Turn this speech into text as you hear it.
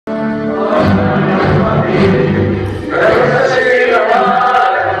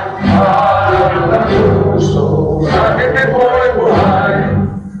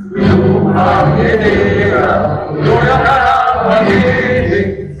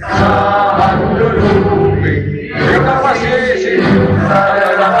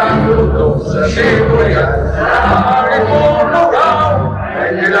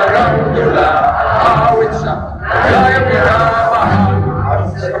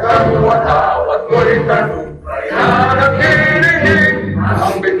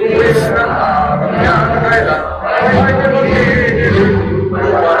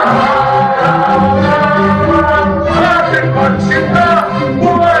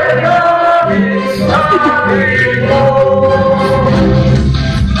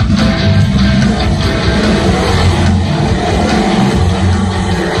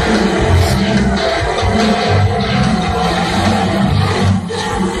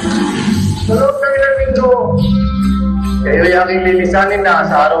Lilisanin na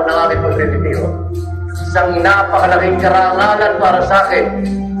sa araw ng aking pagretiro. Isang napakalaking karangalan para sa akin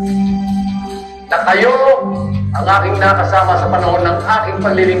na kayo ang aking nakasama sa panahon ng aking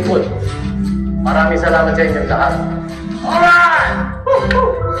paglilingkod. Maraming salamat sa inyong lahat. Alright!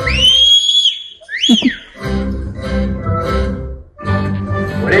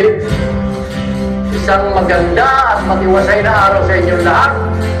 Muli, isang maganda at matiwasay na araw sa inyong lahat.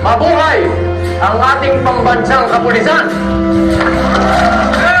 Mabuhay ang ating pambansang kapulisan!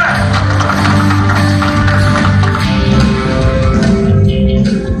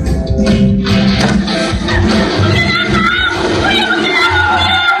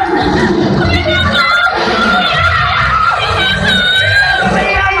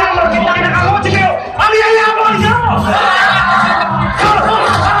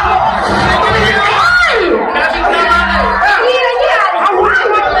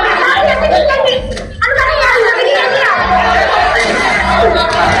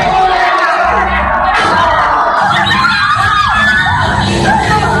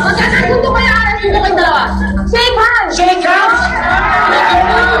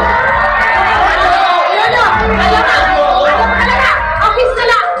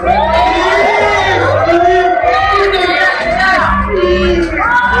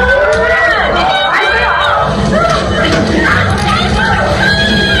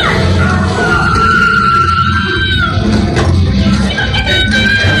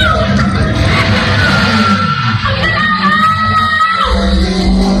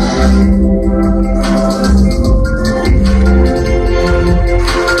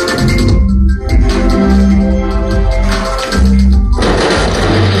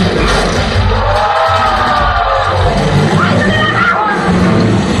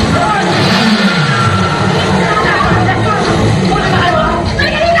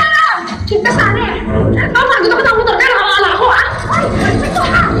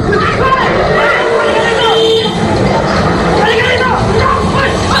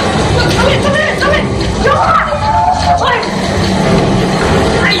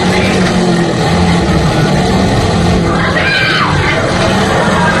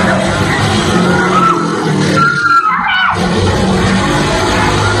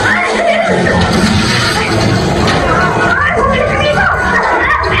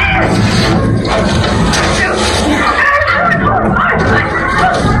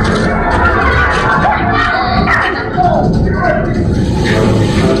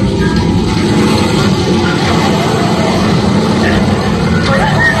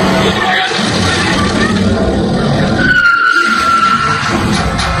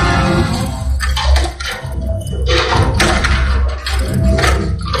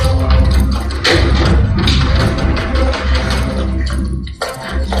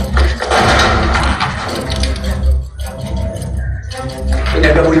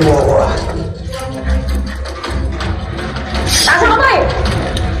 Pinagabuli mo ako, ah. Taas ang kamay!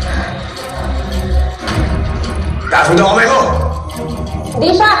 Taas mo daw kamay ko! Hindi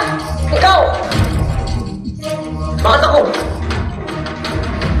siya! Ikaw! Bakit ako?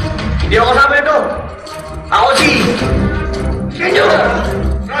 Hindi ako kasama ito! Ako si... Senyo!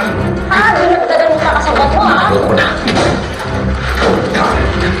 Ganun ka kasabat mo, ha? Ako na.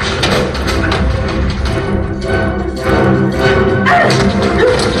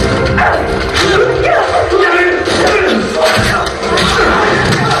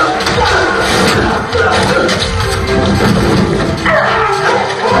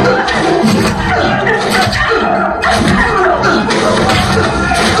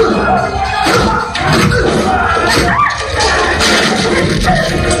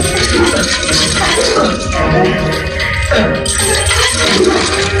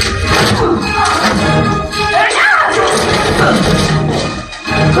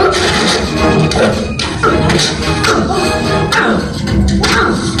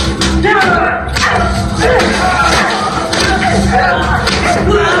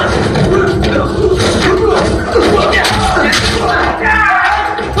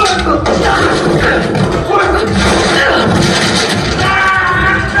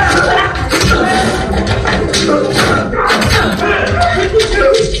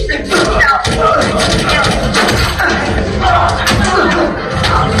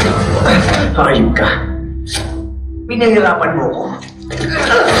 Hayop ka. Pinahirapan mo ko.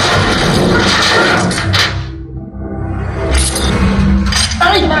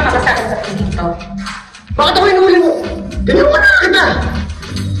 Bakit ba nakasakit sa dito? Bakit ako inuuli mo? Tinawala na kita.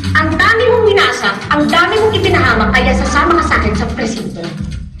 Ang dami mong minasa, ang dami mong ipinahamak, kaya sasama ka sa akin sa presinto.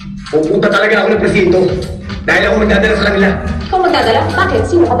 Pupunta talaga ako ng presinto. Dahil ako magdadala sa kanila. Ikaw magdadala? Bakit?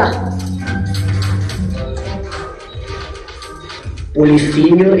 Sino ka ba? Police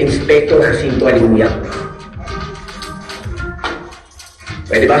Senior Inspector Jacinto Alimuyak.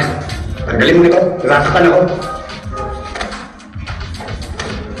 Pwede ba? Tanggalin mo nito. Nasasaktan ako.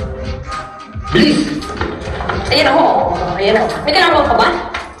 Bilis! Ayan ako. Ayan ako. May kailangan ka ba?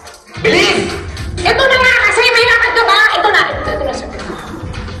 Bilis! Ito na nga kasi may lakad ka ba? Ito na. Ito na, sir.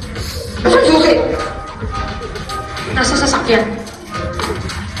 Nasaan suki? Nasa sasakyan.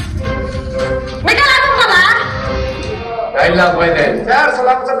 May kailangan ka ba? Dahil lang pwede. Sir,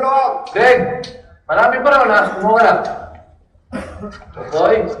 salamat sa vlog. Deng, marami pa raw na. Kumuha na.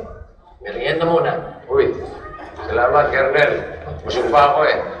 Boy, merienda muna. Uy, salamat, Kernel. Busog pa ako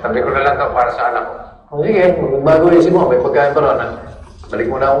eh. Tabi ko na lang ito para sa anak ko. O sige, magbago isip mo. May pagkain pa raw na. Balik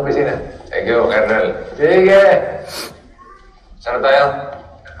muna akong opisina. Thank you, Kernel. Sige. Saan na tayo?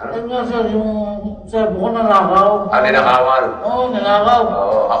 Ano nga sir, yung cellphone ko nanakaw. Ah, ninakawan. Oo, nanakaw.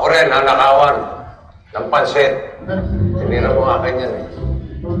 Oo, ako rin, nanakawan. Ng pansit. Hindi na mo akin yan eh.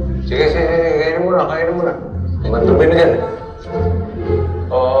 Sige, sige, kainin mo na, kainin mo na. Mandumi na yan eh.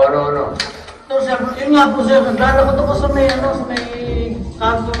 Oo, ano. So sir, yun nga po sir, naglalakad ako sa may sa may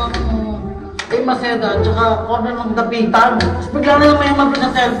kanto ng kay Maceda at saka corner ng dapitan. Tapos bigla na lang may humapit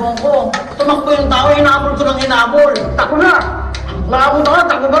sa cellphone ko. Tumakbo yung tao, hinabol ko ng hinabol. Tako na! Nakabot ako,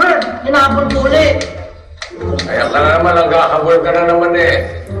 tako ba rin? Hinabol ko ulit. Kaya ka na naman, nagkakabol ka na naman eh.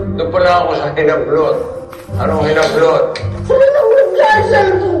 Doon pala ako sa hinablot. Anong hinablot? Sabi na mo yung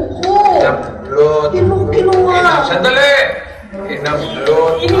cellphone ko! Hinablot. Kinuha! Sandali!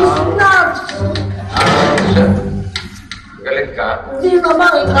 Hinablot. Inisnap! Galit ka? Hindi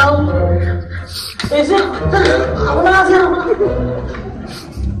naman, ikaw. Eh, sir, ako na nga, sir.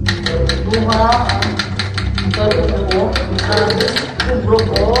 Buha, kubro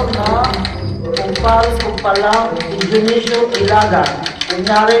ko na kumpalang Indonesia Ilagan.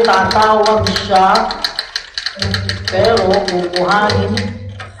 Kunyari, tatawag siya, pero kukuhanin.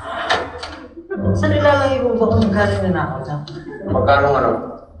 Saan ilalagay ko ba kung magkano na ako dyan? Magkano ano?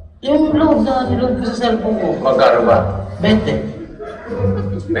 Yung load na niload ko sa cellphone ko. Magkano ba? 20.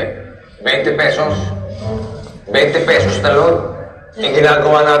 20 pesos? 20 pesos na load? Yung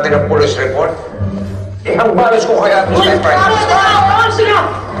ginagawa natin ng police report? Ang balos ko kaya ito sa price. Sila!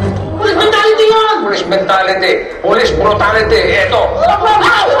 Police mentality yan! Police mentality, police brutality, eto.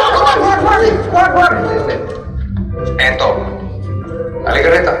 Eto. Halika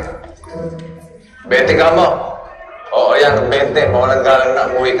rito. 20 ka mo. Oo, yan, 20. Mawalang galang na,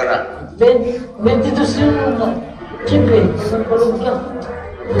 umuwi ka na. 22 yung chip eh. Nagpalog ka.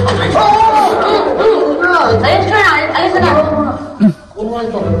 Ayos ka na. Ayos ka na. Kuno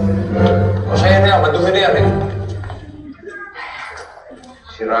ito. Masaya na yan, madumi na yan eh.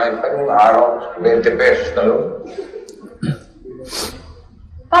 Sirain pa yung araw, 20 pesos na lang.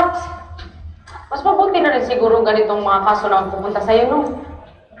 Paps, mas mabuti na rin siguro ganitong mga kaso na pupunta sa'yo, no?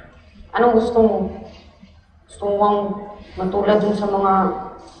 Anong gusto mo? Gusto mo bang matulad dun sa mga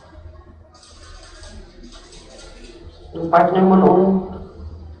yung partner mo noon?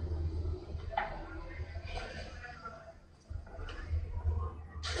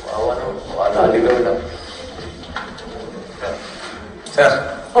 Wawa na, wala, ligaw na. Sir,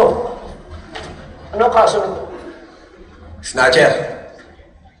 Oh, ano ang kaso nito? snatcher.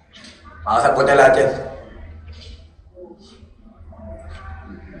 Makasabot na lahat yan.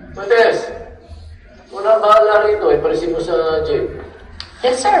 Mates, wala bahala rito, iparisin mo sa jail.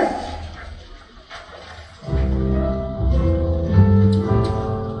 Yes, sir.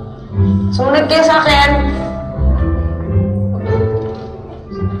 Sumunod kayo sa akin.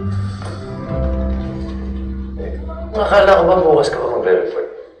 Nakala ko ba bukas ka pa mag-report?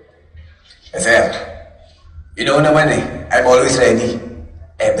 Yes, sir. You know naman eh, I'm always ready.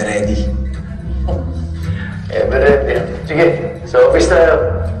 Ever ready. Everett, yan. Sige, sa office tayo.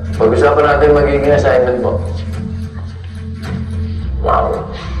 Pag-usapan natin magiging assignment mo. Wow,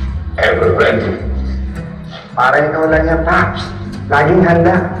 ever ready. Parang ikaw lang yan, Paps. Laging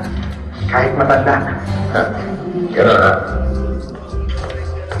handa. Kahit matanda. Ha? Gano'n, ha?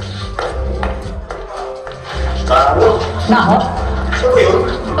 Baho? Baho? Sino yun?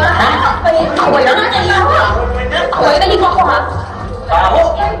 Ha? Ako na nga, baho. Ako na naligo ako, ha? Baho?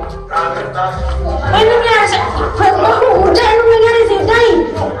 Ano nangyari sa... Anong nangyari sa Day?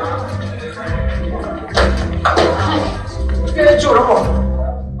 Kaya tsura mo.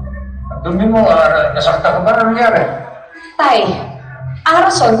 Dumi mo, nasakta ka ba? Ano nangyari? Tay, ang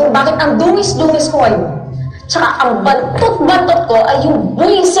rason kung bakit ang dungis-dungis ko ngayon, tsaka ang bantot-bantot ko ay yung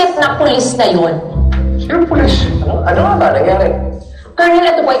buwisit na pulis na yon. Sino pulis? Ano nga ba nangyari? Colonel,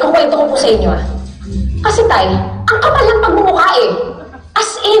 ito po, ikukwento ko po sa inyo, ah. Kasi, Tay, ang kapal ng pagmumukha eh.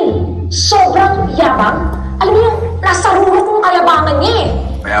 As in, sobrang yabang. Alam mo yung nasa rurok ng kayabangan niya eh.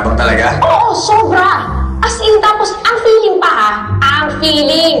 Mayabang talaga? Oo, sobra. As in, tapos ang feeling pa ha, ang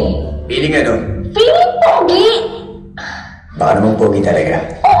feeling. Feeling ano? Feeling pogi. Baka namang pogi talaga.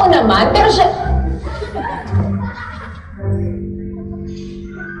 Oo naman, pero siya...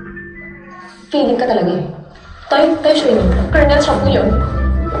 Feeling ka talaga eh. Tayo siya yun. Colonel, siya po yun.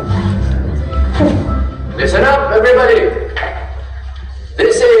 Listen up, everybody.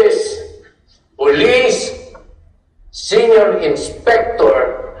 This is Police Senior Inspector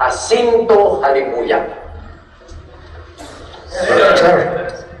Jacinto Halibuya. Sir.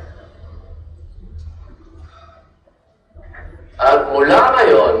 At mula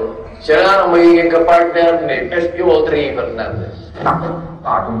ngayon, siya nga ang magiging kapartner ni SPO 3 Fernandez. Naku,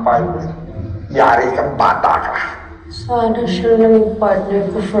 bagong partner. Yari kang bata ka. Sana siya lang yung partner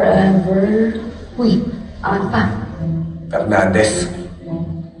ko forever. Uy, awan pa. Fernandez.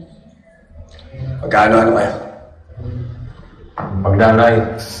 Magkano kayo? Magnanay.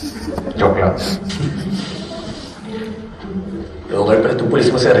 Joke lang. Local pala itong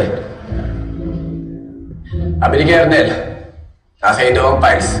pulis mo, sir eh. Sabi ni Kernel, nasa iyo daw ang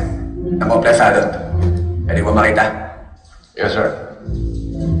files ng mga plasadot. Pwede mo makita? Yes, sir.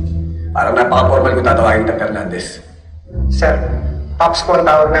 Parang napaka-formal kung tatawagin kita Fernandez. Sir, Pops ko ang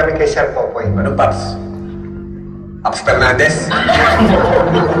tawag namin kay Sir Popoy. Anong Paps? Paps Fernandez?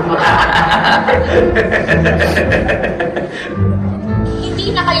 Hindi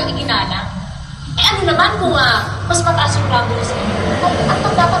na kayo iginana. Eh ano naman kung mas mataas yung rango na sa inyo? Ang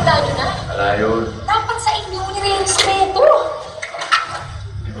tanda-tanda nyo na. Wala yun. Dapat sa inyo nire-respeto.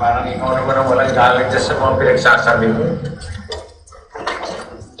 Parang ikaw naman ang walang galang dyan sa mga pinagsasabi mo.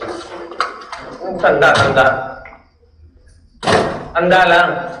 Tanda. Tanda lang.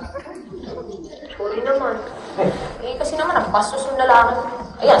 Sorry naman. Eh kasi naman ang bastos ng lalaki.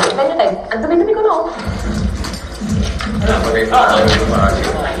 Ayan, tignan nyo tayo. Ang dumi-dumi ko na oh.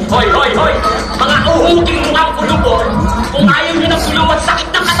 Hoy! Mga uhuging mga kulubon, kung ayaw nyo ng kulong at sakit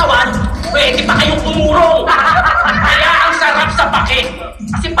ng katawan, pwede pa kayong umurong. Kaya ang sarap sa pake.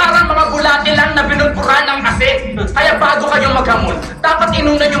 Kasi parang mga bulate lang na binulburan ng asin. Kaya bago kayo maghamon, dapat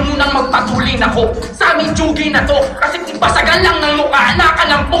inuna nyo munang magpatuloy na ko sa aming tsugi na to. Kasi kung basagan lang ng mukha, ka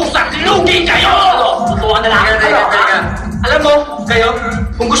ng pusat, lugi kayo! Totoo na lang. Alam mo, kayo,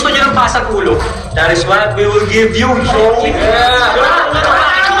 kung gusto nyo ng pasag ulo, that is what we will give you. So,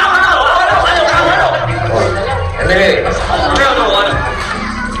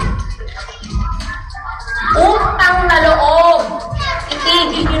 Utang na loob.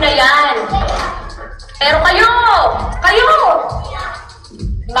 Itigil nyo na yan. Pero kayo,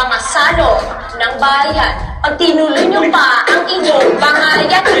 mga salo ng bayan, pag tinuloy nyo pa ang inyong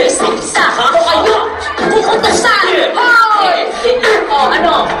bangayan isa-isa, o kayo, kukutusan! Hoy! O,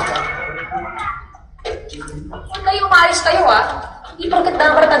 ano? Kung kayo maayos kayo, hindi porket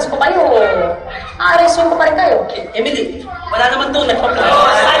nakakaratans po kayo, aaresuin ko pa rin kayo. Emily, wala naman to.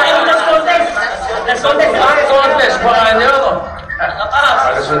 Contest pa kayo.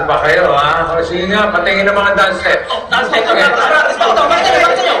 Alusot pa kayo, ha? O sige nga, patingin ng mga dance step. Dance step.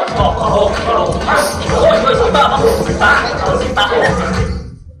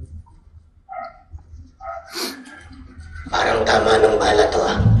 Parang tama ng bala to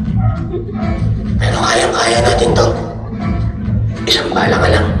Pero kayang-kaya natin to. Isang bala ka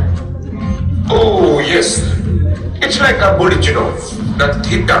lang. Oh, yes. It's like a bullet, that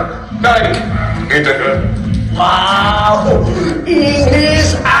hit the like hit the gun. Wow!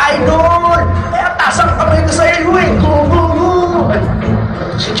 English idol! Kaya tasang kamay ko sa iyo eh! Go!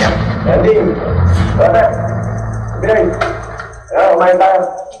 Si Jack. Andy, brother, Biray, kumain tayo.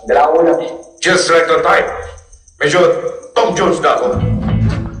 Dala ko muna. Just right on time. Medyo Tom Jones na ako.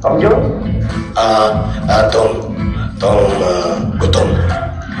 Tom Jones?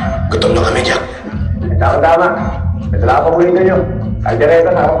 Gutom na kami, Jack. Tama. Dala ko paborito nyo. Kaldereta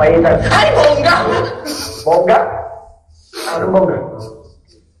sa kapahitan. Ay, bongga! Bongga? Ano bongga?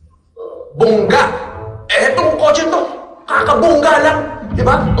 Bongga! Eh, itong kotse to, kakabongga lang.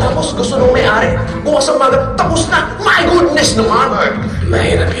 Diba? Tapos gusto nung may-ari, bukas ang maga, tapos na. My goodness naman!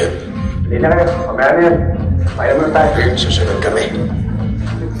 Mahirap yun. Hindi na kayo. Mamaya na yan. Kaya mo tayo. Susunod kami.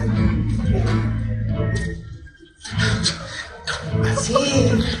 Kasi,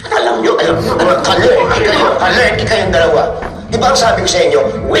 alam nyo, kalerte kayong dalawa. Di ba ang sabi ko sa inyo,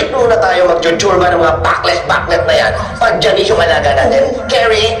 wait muna tayo mag-jujurma ng mga backlet na yan. Pag dyan yung alaga natin.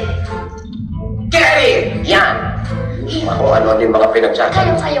 Carrie! Carrie! Yan! Kung ano din mga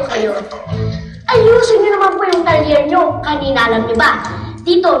pinagsasabi. Kayo. Ayusin niyo naman po yung talyer niyo. Kanina alam niyo ba?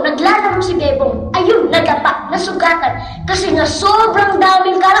 Dito, naglalaro si Bebong. Ayun, nadapa, nasugatan. Kasi nga sobrang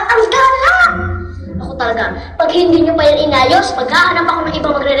daming kalat. Ang gala! Ako talaga, pag hindi niyo pa yan inayos, maghahanap ako ng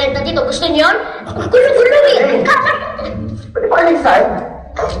ibang magre-renta dito. Gusto niyo yun? Gulo-gulo eh. Kalat! Pwede pa kayo side?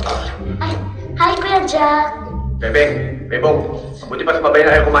 Ay, hi Kuya Jack. Bebong, mabuti pa sababay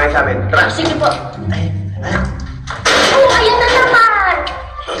na kayo kumain sa amin. Tara! Sige po. Oh, ayan na naman!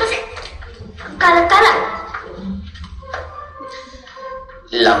 Kasi, kalat-kalat.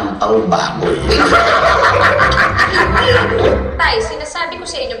 Lampang baboy. Tay, sinasabi ko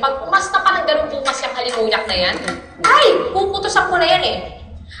sa inyo, pag umasta pa ng ganun bukas yung halimuyak na yan, ay, puputusan ko na yan eh.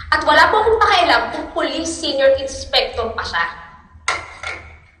 At wala po akong pakialam kung police senior inspector pa siya.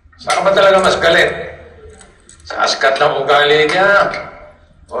 Saan ka ba talaga mas galit? Sa askat lang ugali niya?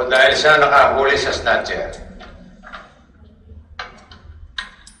 O dahil siya nakahuli sa snatcher?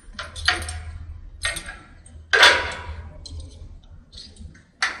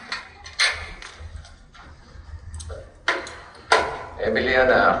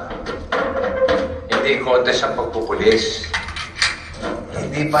 Emiliana, hindi contest ang pagpupulis.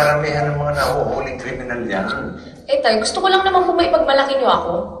 Hindi paramihan ng mga nahuhuling kriminal yan. Eh tay, gusto ko lang naman po maipagmalaki niyo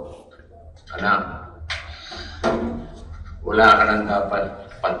ako. Anak, wala ka nang dapat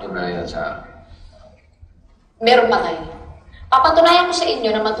patunayan sa... Meron pa tayo. Papatunayan ko sa inyo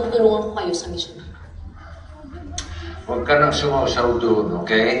na matutulungan ko kayo sa misyon. Huwag ka nang sumausaw doon,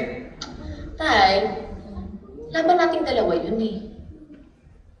 okay? Tay, laban nating dalawa yun eh.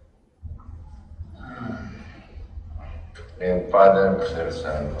 Yung father mo, Sir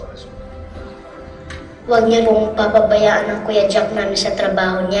Santos. Huwag niyo pong papabayaan ng Kuya Jack namin sa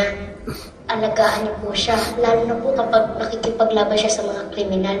trabaho niya. Alagaan niyo po siya, lalo na po kapag nakikipaglaban siya sa mga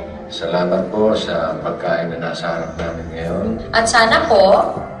kriminal. Salamat po sa pagkain na nasa harap namin ngayon. At sana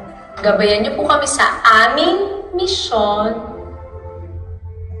po, gabayan niyo po kami sa aming misyon.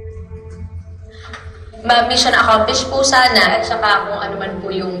 Ma-mission accomplished po sana at saka kung ano man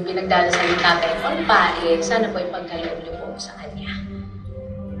po yung pinagdadasal natin on pae, sana po ipagkaloob niyo po sa kanya.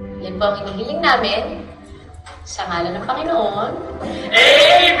 Yan po ang hinihiling namin sa ngalan ng Panginoon.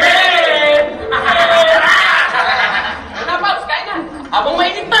 Amen! Ano pa? Kain na! Habang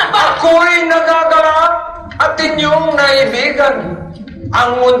mainit pa! Ako'y nagagalak at inyong naibigan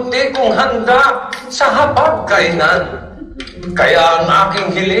ang munti kong handa sa hapag-kainan. Kaya ang aking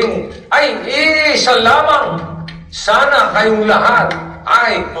hiling ay isa lamang. Sana kayong lahat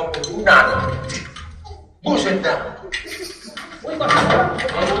ay mapunan. Buset na. Uy,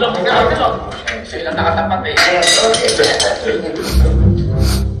 magulang mo ka. Sila nakatapat eh.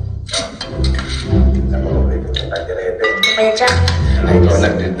 Kuya Jack, Ay, ikaw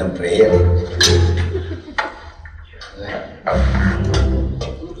nag-lead ng prayer eh.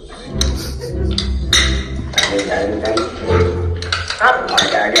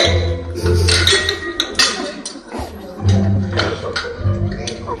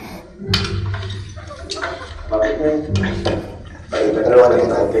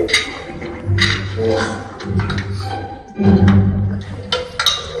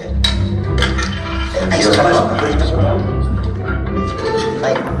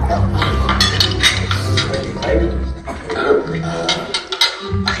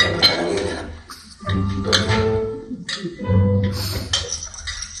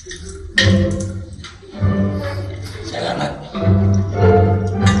 Salamat.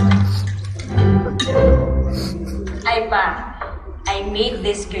 Ay pa, I made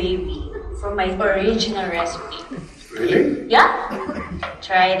this gravy from my original recipe. Really? Yeah?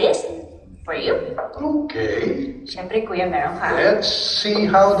 Try this for you. Okay. Siyempre, kuya, meron ka. Let's see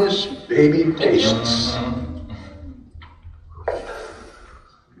how this baby tastes.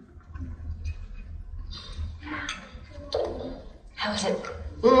 How was it?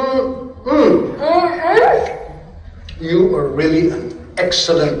 You are really an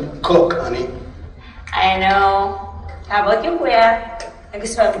excellent cook, honey. I know. How about you, kuya?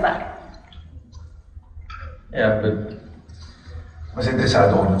 Nagustuhan mo ba? Yeah, but mas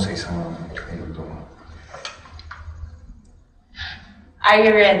interesado ko nun sa isang minuto mo. Are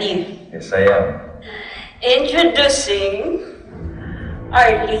you ready? Yes, I am. Introducing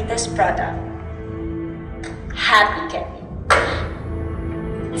our latest product, Happy Candy.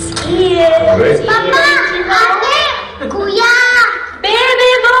 See it! Great. Papa! Ate! Kuya!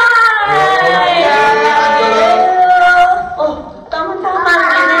 Baby boy! Oh, tama-tama.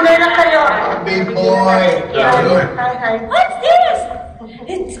 Dinner na kayo. Big boy. Hi. What's this?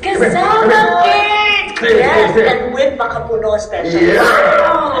 It's kasama cake! Yes, and with makapuno special. Yeah.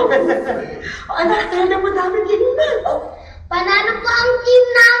 Wow! Anak, talaga mo namin din na. Panalo po ang team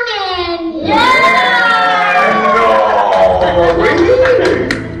namin!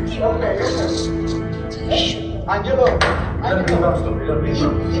 Angelo.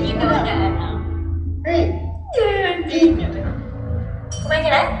 Hindi ka na anak. Hey. Kumain ka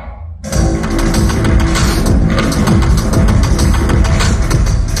na?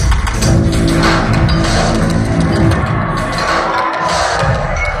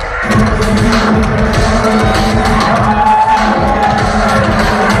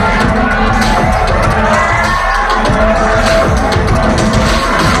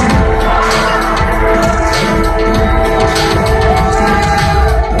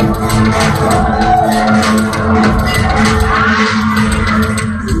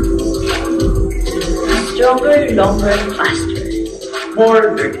 Stronger, longer, faster. More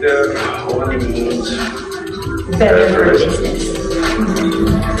addictive only means Better for business.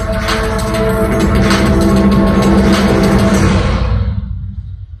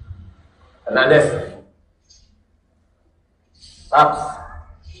 Hernandez. Paps.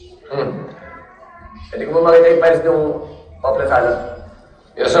 Pwede ko mo makita yung files ng Opla Salad?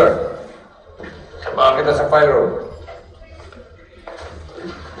 Yes, sir. Samahan kita sa file room.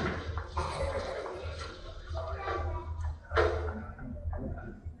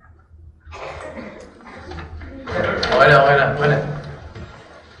 Okay na.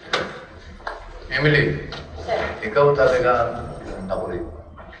 Emily, ikaw talaga ang takulit.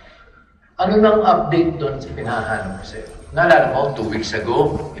 Ano nang update doon sa pinahanap ko sa'yo? Naalala mo, 2 weeks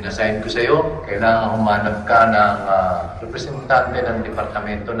ago, inassign ko sa'yo, kailangan humanap ka ng representante ng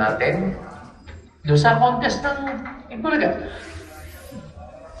departamento natin doon sa contest ng Ipulaga.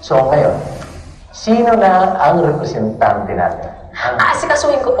 So ngayon, sino na ang representante natin?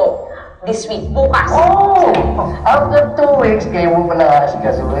 Aasikasuhin ko po. This week, bukas. Oh! After 2 weeks, kayo mo pala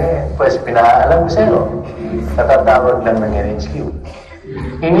asikasuhin. Pues pinaalam ko sa'yo, natatawag lang ng NHQ.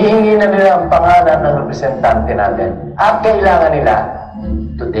 Hinihingi na nila ang pangalan ng representante natin. At kailangan nila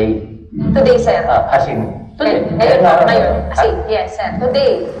today. Today, sir. As in, Today. Ngayon. Yes, sir.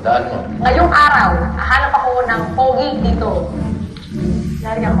 Today. Daan mo. Ngayong araw, hahanap ako ng pogi dito.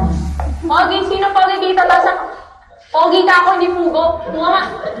 Lari ako. Pogi? Sino pogi dito? Pogi ka ako, hindi pugo. Mga.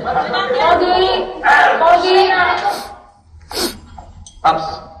 Pogi! Paps,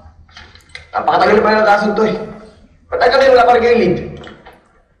 napakatagal na pa ng kaso to eh. Ba't kayo wala pa rin kayong lead?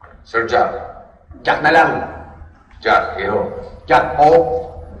 Sir Jack. Jack na lang. Jack, iho. Jack po.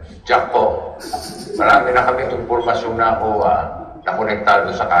 Jack po. Marami na kaming impormasyon na ako nakonektado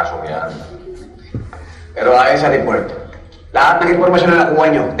sa kasong yan. Pero ayon sa report, lahat ng impormasyon na nakuha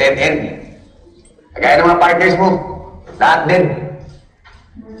nyo, dead end. Kagaya ng mga partners mo, lahat din.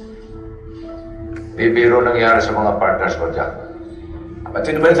 Bibiro nangyari sa mga partners ko, Jack. Ba't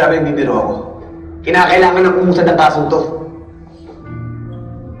sino ba nagsabi ng bibiro ako? Kinakailangan ng umusad ng kasong to.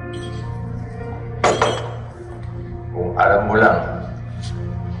 Kung alam mo lang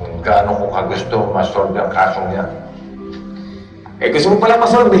kung gaano ko kagusto masolve ang kasong yan. Eh gusto mo palang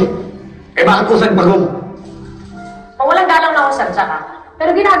masolve eh. Eh bakit usad bagong? Walang galang na ako, sir, tsaka.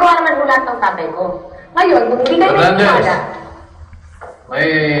 Pero ginagawa naman ko lahat ng tatay ko. Ngayon, kung hindi kayo Hernandez. nagtiwala, May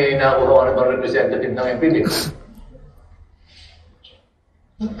nakuha ka na bang representative ng MPD?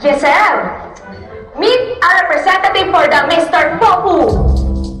 yes, sir. Meet a representative for the Mr. Popu.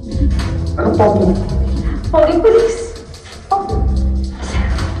 Anong popo? Pogi Police. Popu.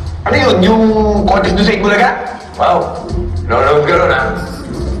 Ano yun? Yung contest doon sa Ipulaga? Wow! Nanonood ka ron, ha?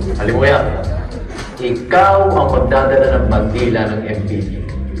 Alam mo yan, ikaw ang magdadala ng bandila ng MPD.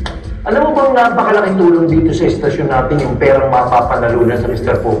 Alam mo bang napakalaking tulong dito sa estasyon natin yung perang mapapanalunan sa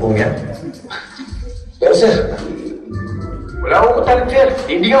Mr. Popong yan? Pero sir, wala akong talent sir.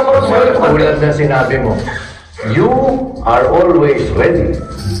 Hindi nga ako rin Tulad na sinabi mo, you are always ready.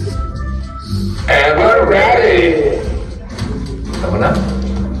 Ever ready! Alam mo na?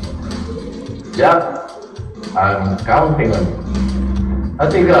 Jack, I'm counting on you.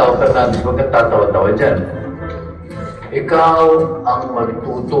 At ikaw, Fernandez, huwag kang tatawa-tawa dyan. Ikaw ang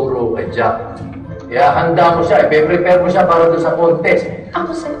magtuturo kay Jack. Ihahanda mo siya, ipe-prepare mo siya para doon sa contest.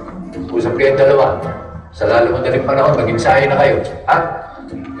 Ako, sir. Usap kayong dalawa. Sa lalo madaling panahon, mag-ensayo na kayo. Ha?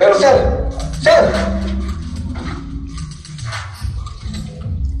 Pero sir! Sir!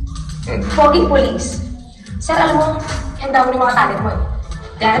 Pogi police. Sir, alam mo, handa mo yung mga talent mo eh.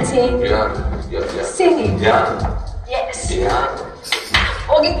 Dancing. Yeah. Singing. Yeah. Yes. Yeah.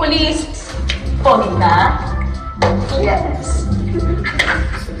 Pogi police. Pogi ka? Yes.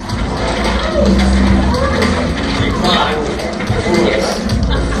 Yes.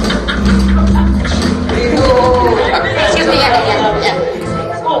 Excuse me, yan.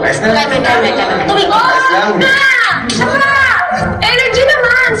 Nice na. Tubig! Nice lang. Saka! Energy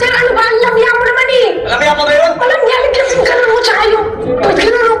naman! Sir, ano ba? Ang lamya mo naman eh! Alamya mo ba yun? Walang yalig kasing ganun mo tsaka yung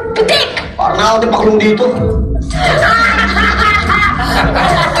ganun mo pitik! Parang na ako din pakulong dito.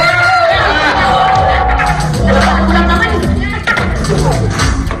 Walang naman eh.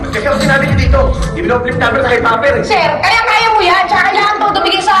 Kasi ako sinabi niyo dito, i-flip number sa kay Paper eh. Sir, kaya mo yan! Tsaka kailangan to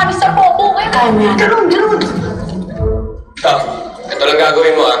dumigay sa Mr. Popo. Kaya mo yan. Ganun! Ito lang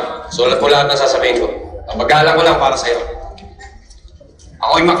gagawin mo, Sulat mo lahat ng sasabihin ko. Pagalang ko lang para sa'yo.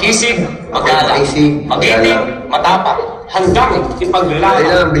 Ako'y makisig, magalang, magiting, matapang, handang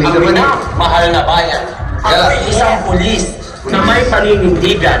ipaglalang ang mahal na bayan. At isang pulis na may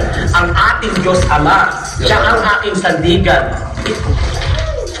paninindigan, ang ating Diyos Ama, siya ang aking sandigan.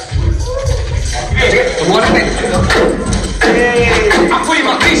 Tumuha natin. Ako'y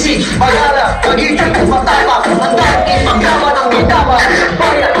makisig, Magala, magiting, matapang, handang ipaglaban ang mitama.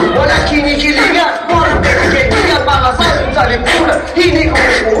 Bayan, walang kinikilingan, walang kinikilingan, mga sa lipunan, hindi ko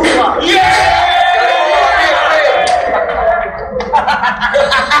umuruma.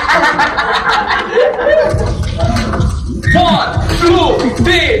 One, two,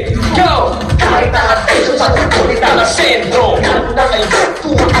 three, go! Kahit ang atensyon sa tutulit na sentro na may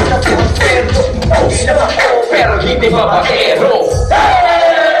tuwa at natutero hindi naman ako pero hindi babaero.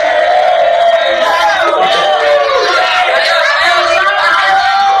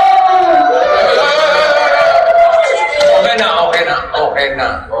 Okay na.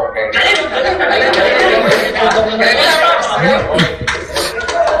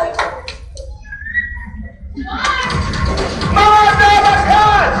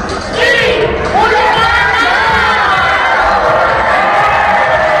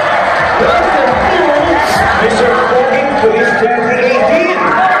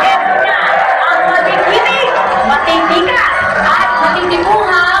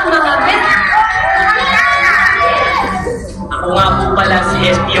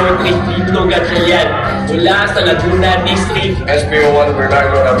 Mula sa Laguna District. SPO1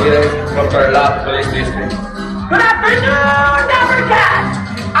 Bernardo Ramirez from Tarlac Police District. Good afternoon, Dabarkat!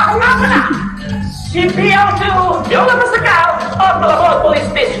 Ako nga pala, si PO2 Yola Masakaw of Malabon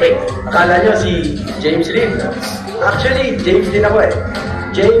Police District. Akala nyo si James Reed. Actually, James din ako eh.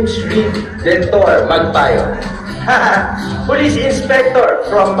 James Reed Dentor Magpayo. Police Inspector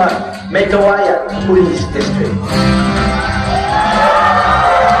from Maykawayan Police District.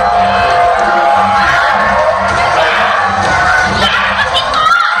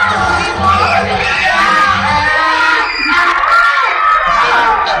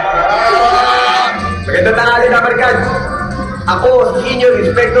 Magandang tanghali na, Markan. Ako, Senior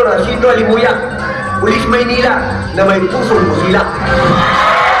Inspector Rasido Alimuyak, Pulis Maynila, na may pusong musila.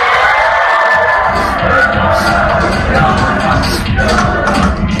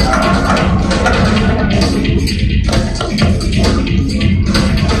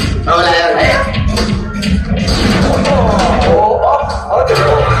 Wala yan.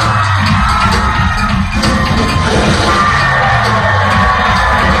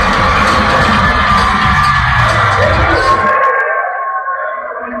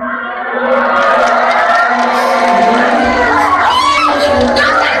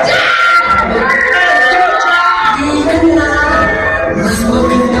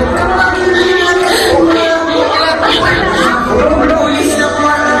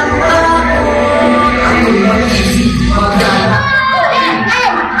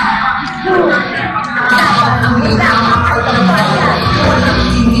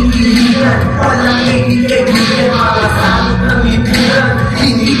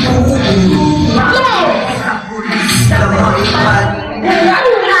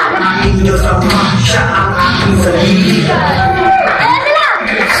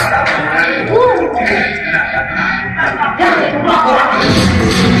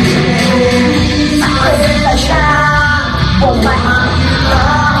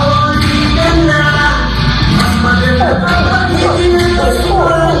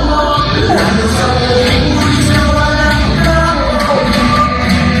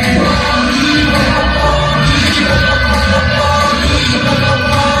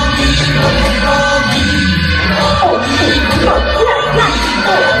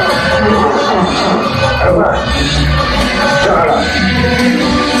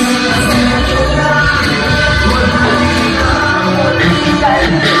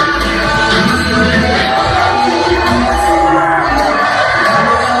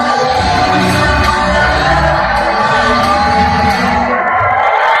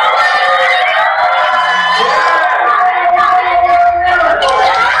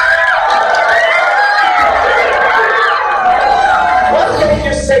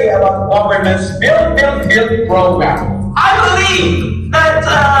 say about government's build program? I believe that,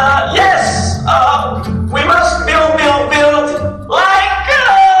 yes, we must build like,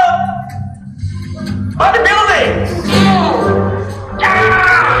 bodybuilding. Thank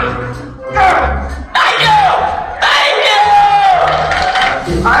you!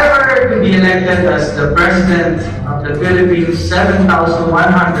 If I were to be elected as the President of the Philippines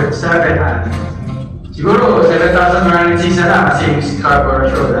 7,107, siguro 7,106 na lang kasi yung cardboard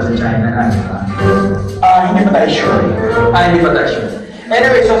show nasa China na, di ba? Hindi pa tayo sure. Hindi pa tayo sure.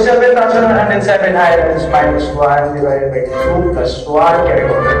 Anyway, so 7,107 items minus 1 divided by 2 plus 1 carry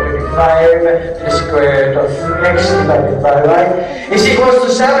over 25 to the square root of x divided by y is equals to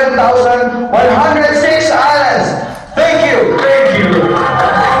 7,106 islands. Thank you! Thank you!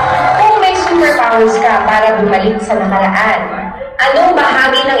 Kung may superpowers ka para bumalik sa nakaraan, anong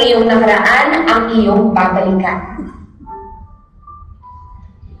bahagi ng iyong nakaraan ang iyong babalikan?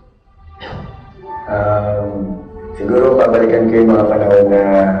 Siguro babalikan ko yung mga panahon na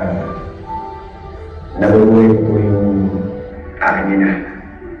nabubuhay po yung aking ina.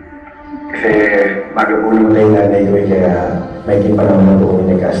 Kasi bago po namatay yung nanay ko, kaya may panahon na po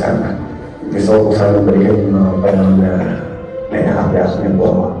kami nagkasama. Gusto ko po sana balikan yung mga panahon na nakakapiyas niya po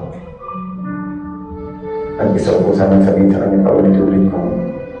ako. At gusto ko po sana sabihin sa kanya pa ulit-ulit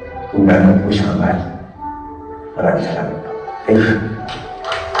kung gano'n po siya kamahal. Maraming salamat po. Thank you.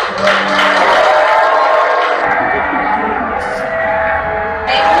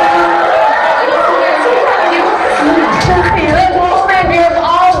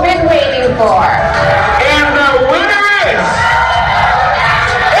 And the winner is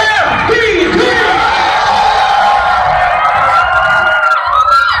MVP!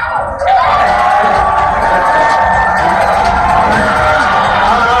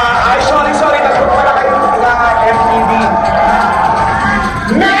 Sorry, that's what pala kayo MTV.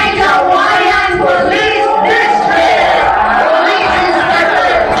 Make Hawaiian Police District! Police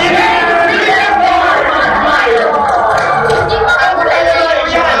Inspector James Magmayo!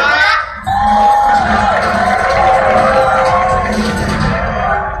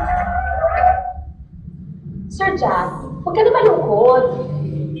 Sir Jack, huwag ka na malungkot.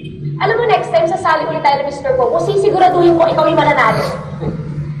 Alam mo, next time sasali ulit tayo ng Mr. Go, kung sisiguraduhin ko ikaw yung mananalo.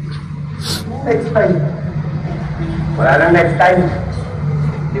 Next time. Wala nang next time.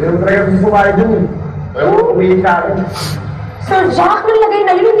 Hindi naman talaga gusto sumali dun eh. Wala mo pumili sa akin. Sir Jack, nilagay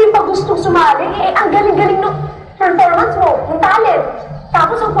na yun, hindi pa gustong sumali. Eh, ang galing-galing ng performance mo, ng talent.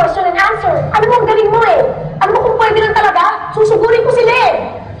 Tapos ang question and answer. Ano mo, ang galing mo eh. Ano mo kung pwede lang talaga, susugurin ko sila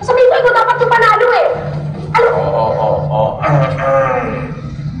eh. Sabihin ko, ikaw dapat yung panalo eh. Ano?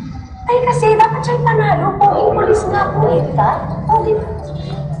 Ay, kasi dapat siya yung panalo. Poging pulis nga po eh, di ba? Poging.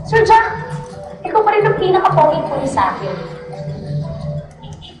 Sir Jack, ikaw pa rin ang pinaka-poging pulis sa akin.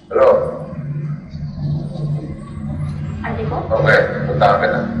 Hello? Andi ko? Okay, punta ka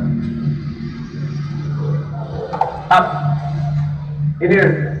na. Up!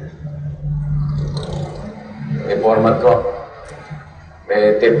 Engineer! Yung informant ko,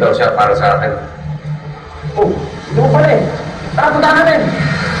 may tip daw siya para sa akin. Oh, hindi mo pala eh. Tara, punta natin!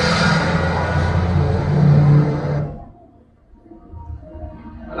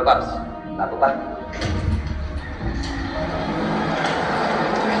 Ano ba? Nato ba?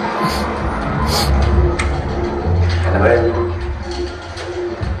 Ano ba yun?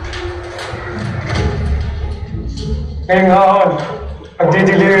 Ngayon,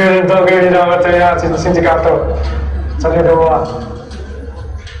 pagdidilirin ito kayo ninamatay sa sindikato sa Lidawa.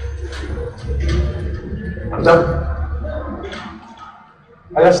 Ano?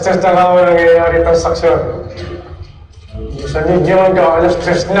 Alas 3 na kamo nangyayari transaksyon. Sa Nigyon ka, alas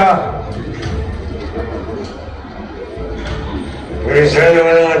 3 na. Bisa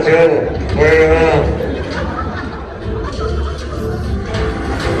naman natin.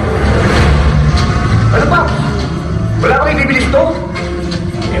 Ano pa? Wala kang ibibilis to?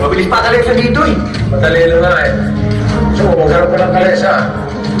 Eh, mabilis pa kalesa dito eh. Madali lang na eh. So, magharap ko ng kalesa.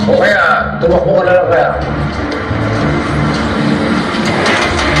 O kaya, tumakbo ka na lang kaya.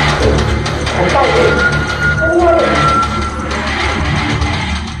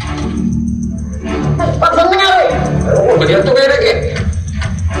 Saan nangyari? Ewan ko, ba't yan tumirik eh?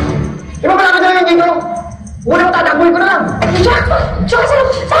 Di ba malapit na lang dito? Muna mo tatakbuhin ko na lang. Jack! Jack!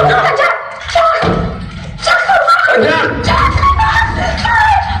 Saan ka, Jack? Jack! Jack! Jack! Jack!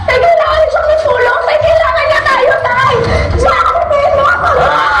 Tay, kailangan siya may tulong. Tay, kailangan niya tayo, Tay! Jack! Tay, mo ako!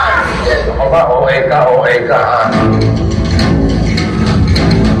 Ako ba? OA ka ha?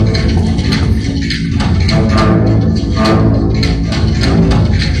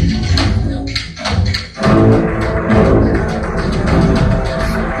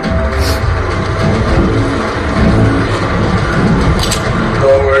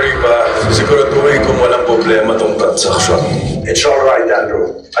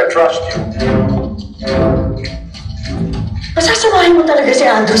 I trust you. Masasamahin mo talaga si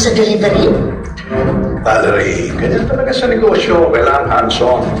Andrew sa delivery? Valerie, ganyan talaga sa negosyo. Kailangan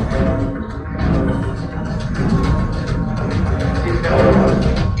hands-on.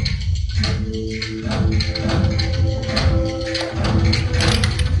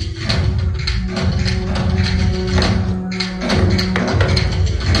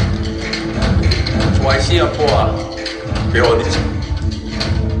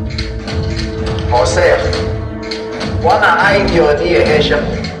 Jose, 我那爱叫你的迄什，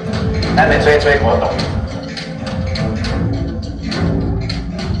咱们做活动。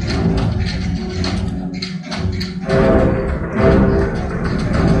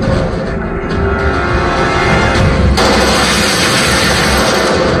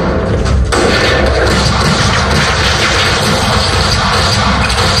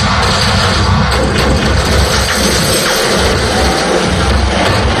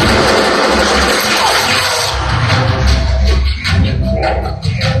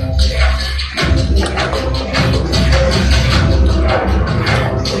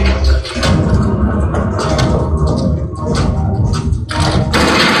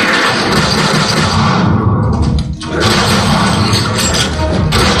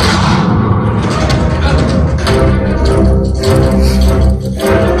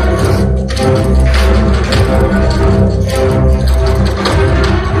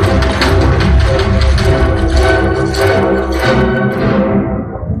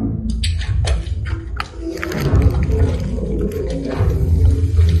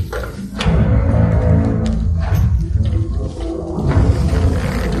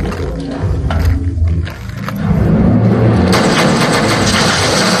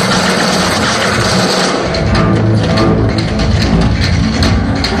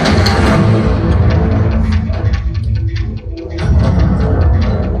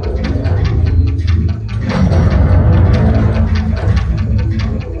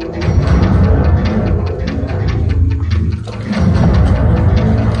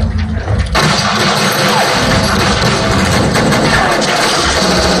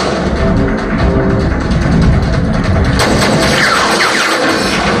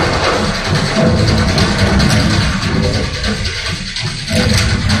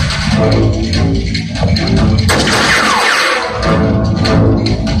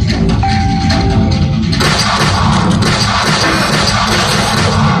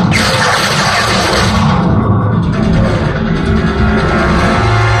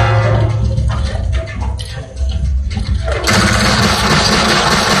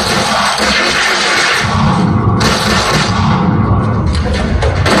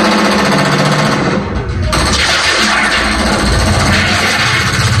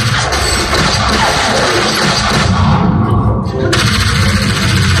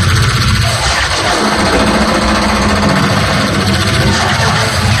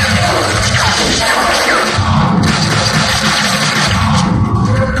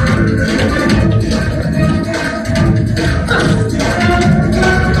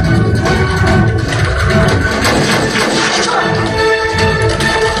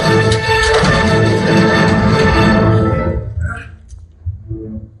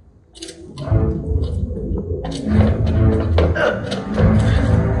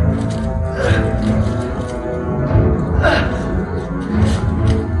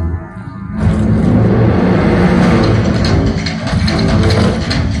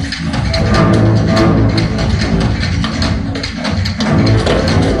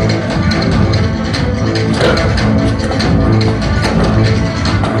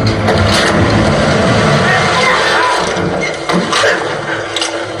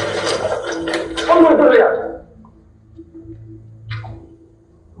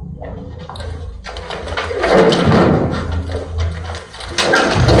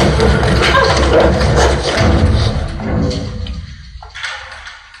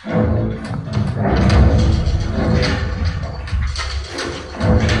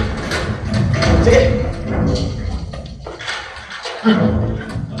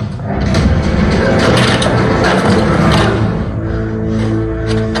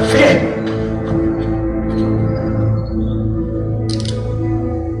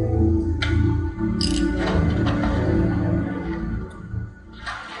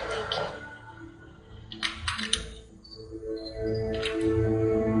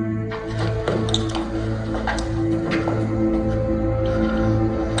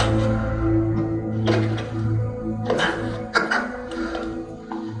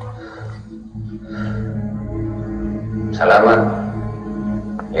Salamat.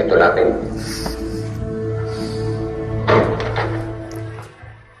 Ito natin.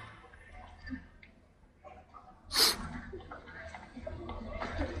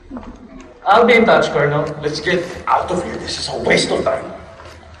 I'll be in touch, Colonel. Let's get out of here. This is a waste of time.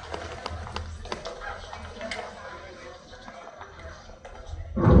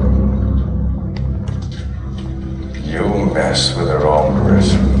 You mess with the wrong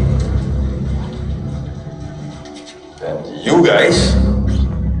person. Then you guys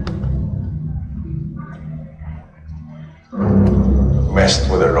messed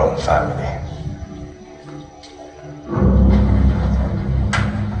with the wrong family.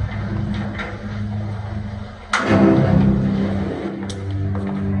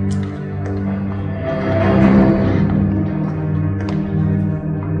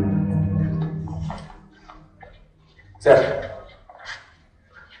 Sir,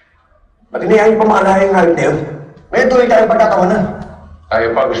 ba't inihayin pa makalaya yung halit na yun? May tuloy tayong pagtatawanan.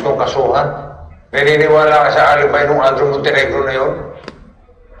 Tayo pa gustong kasuhan. Naniniwala ka sa alibay ng Andrew Montenegro na yun?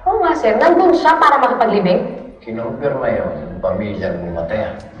 Oo nga, sir. Nandun siya para makipaglibing. Kinumpirma yun ng pamilya ng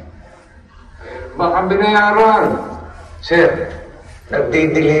Mataya. Baka binayaran. Sir,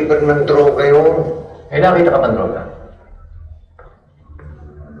 nagdi-deliver ng droga yun. Eh, nakita ka ba ng droga?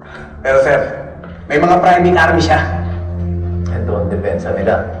 Pero sir, may mga priming army siya. Ito ang depensa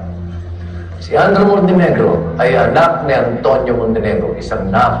nila. Si Andrew Montenegro ay anak ni Antonio Montenegro,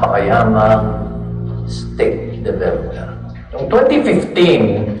 isang napakayamang state developer. Noong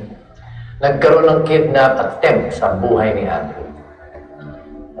 2015, nagkaroon ng kidnap attempt sa buhay ni Andrew.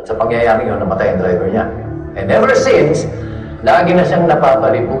 At sa pangyayari yun, namatay ang driver niya. And ever since, lagi na siyang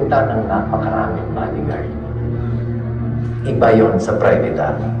napapalibutan ng napakaraming bodyguard. Iba yun sa private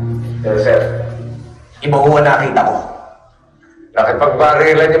army. Pero sir, iba ho ang nakita ko.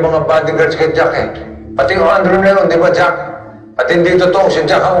 Nakipagbarilan yung mga bodyguards kay Jack eh. Pati yung Andrew na yun, di ba Jack? At hindi totoo, si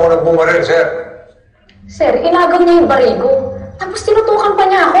Jack ang unang bumaril, sir. Sir, inagaw niya yung baril ko. Tapos tinutukan pa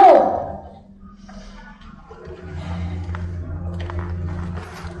niya ako.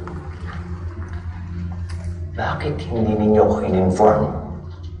 Bakit hindi ninyo ko in-inform?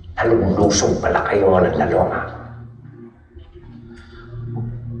 Lusong pala kayo naglalona.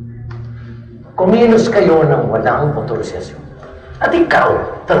 Kumilos kayo ng walang otorisasyon. At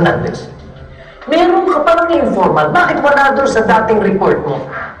ikaw, Fernandez, meron ka palang informant. Bakit wala doon sa dating report mo?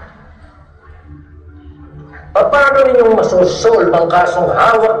 Paano ninyong masosolve ang kasong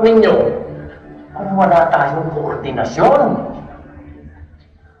hawak ninyo kung wala tayong koordinasyon?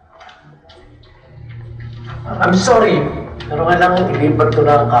 I'm sorry, pero kailangan ilipat ko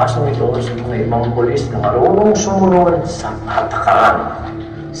na ang kasong ito sa mga ibang polis na marunong sumunod sa patakaran.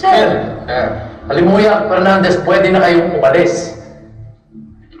 Sir! Halimuyak, Fernandez, pwede na kayong umalis.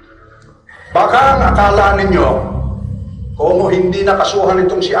 Baka ang akala ninyo, kung hindi nakasuhan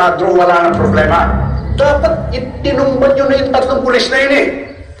itong si Andrew, wala nang problema. Dapat itinumban nyo na yung tatlong pulis na yun eh.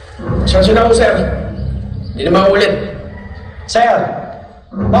 Pasensya na po, sir. Hindi na maulit. Sir,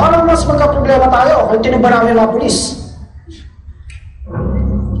 baka naman mas magka-problema tayo kung tinumban namin yung mga pulis.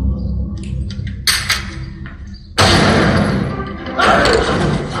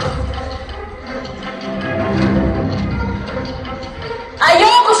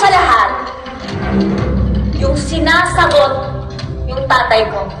 Ayoko sa lahat yung sinasagot yung tatay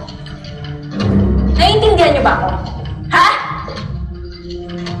ko. Naiintindihan niyo ba ako? Ha?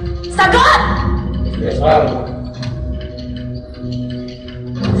 Sagot! Yes, ma'am.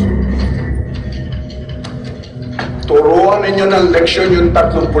 Turuan ninyo ng leksyon yung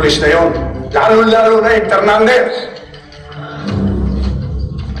tatlong pulis na yun. Lalo-lalo na yung Fernandez.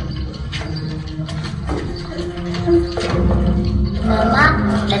 Mama,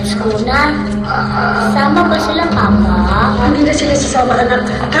 let's go na. Sama ba sila, Papa? Hindi na sila sasama, anak.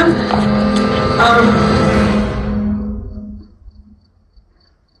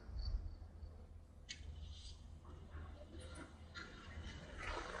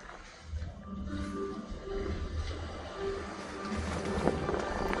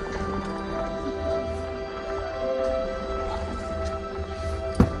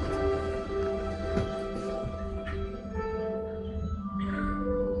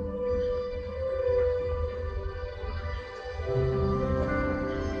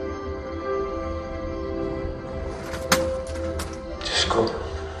 Diyos ko.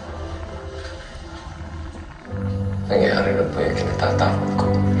 Nangyari na po yung kinatatakot ko.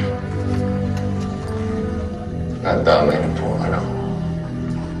 Nadamay na po ang anak ko.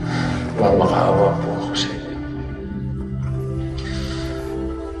 Mamakaawa po ako sa inyo.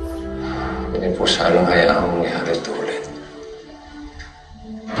 Hindi po sanang hayaang mangyari ito ulit.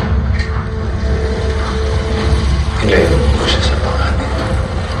 Ilayo po siya sa panganin.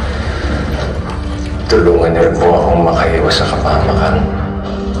 Tulungan niyo po akong makaiwas sa kapamakan.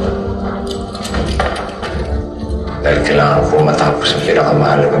 Dahil kailangan ko matapos ang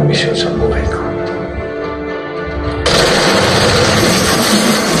pinakamahalagang misyon sa buhay ko.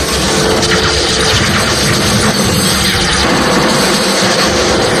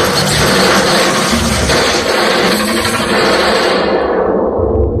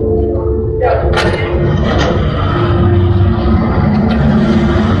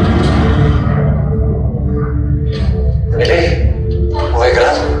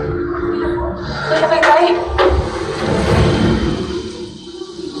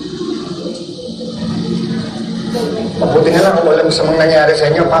 Mabuti na lang kung alam mo sa mga nangyari sa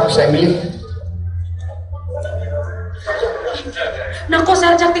inyo, Pops, Emily. Nako,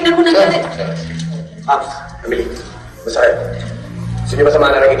 Sarja, tingnan mo nangyari. Pops, Emily, masakit. Sige ba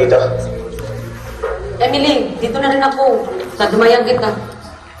samahan na lang dito? Emily, dito na rin ako. Nadumayang kita.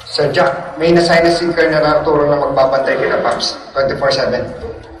 Sir Jack, may nasign na si Colonel Arturo na magbabantay kina Pops 24/7.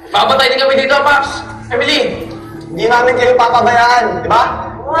 Babantay din kami dito, Paps. Emily, Hindi namin kayo papabayaan, di ba?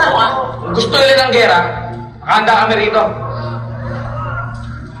 kung gusto nila ng gera, makahanda kami rito.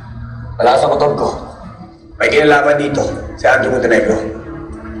 Wala sa motor ko. May kinalaman dito si Andrew Montenegro.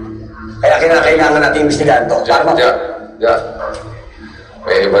 Kaya kailangan natin imbestigahan to.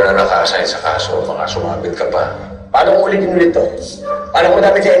 May iba na naka-assign sa kaso, baka sumabit ka pa. Paano kung ulit to? Paano kung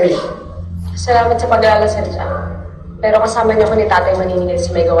dami si Emily? Salamat sa pag-aalala, Sir Jack. Pero kasama niyo ko ni Tatay maniningil si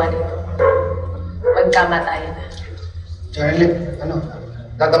may gawa nito. Magkamatayan na. Charlie,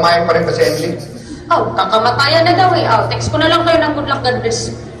 dadamayan pa rin ba si Emily? Oh, kakamatayan na daw eh. Oh, text ko na lang kayo ng good luck, God bless.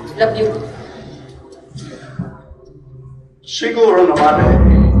 Love you. Siguro naman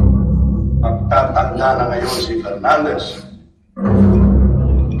magtatanda na ngayon si Fernandez.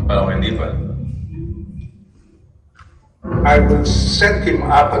 Parang hindi pa. I will set him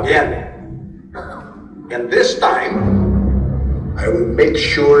up again. And this time, I will make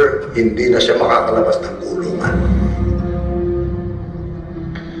sure hindi na siya makakalabas ng kulungan.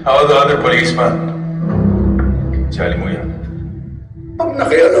 How the other policeman? Sali mo yan. Pag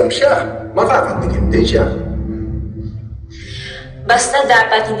nakialam siya, makakatikim din siya. Basta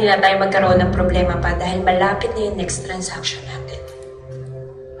dapat hindi na tayo magkaroon ng problema pa dahil malapit na yung next transaction natin.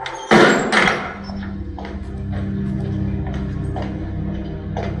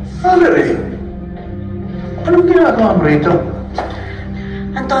 Valerie, anong ginagawa mo rito?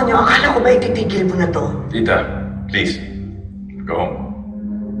 Antonio, akala ko ba ititigil mo na to? Tita, please. Go home.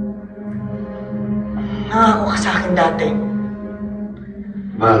 Nangako ka sa akin dati.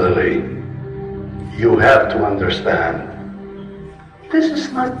 Valerie, you have to understand. This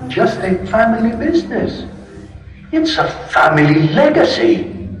is not just a family business. It's a family legacy.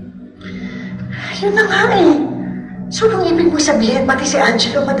 Yun na nga eh. So, nung ibig mo sabihin, pati si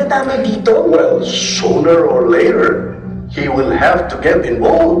Angelo madadamay dito? Well, sooner or later, he will have to get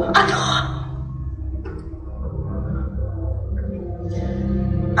involved. Ano?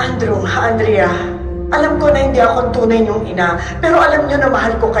 Andrea, alam ko na hindi ako tunay niyong ina, pero alam niyo na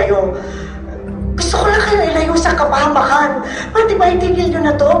mahal ko kayo. Gusto ko lang kayo ilayo sa kapahamakan. Pwede ba itigil niyo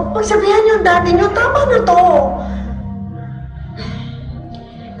na to? Pagsabihan niyo ang dati niyo, tama na to.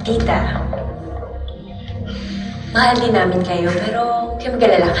 Tita, mahal din namin kayo, pero huwag kayo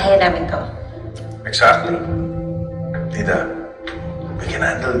mag-alala, kaya namin to. Exactly. Tita, we can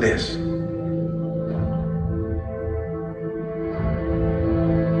handle this.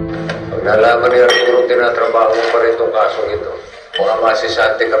 Pag nalaman ni Arturo, tinatrabaho mo pa rin itong kasong ito. Mukhang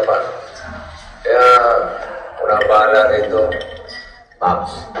masisante ka pa. Kaya, wala bahala rito.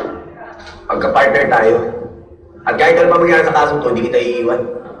 Pops, magka-partner tayo. At kahit ano pa mangyari sa kasong to, hindi kita iiwan.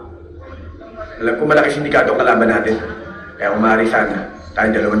 Alam ko malaki sindikato ang kalaban natin. Kaya kung maaari sana,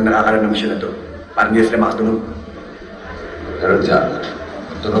 tayong dalawa na nakakaroon ng misyon na to. Para hindi sila makatunog. Pero Jack,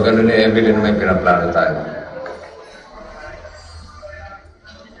 tunugan nun ni Emily na may pinaplano tayo.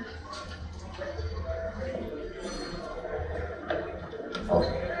 Oh,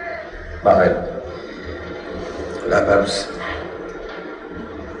 bakit? Wala, Pops.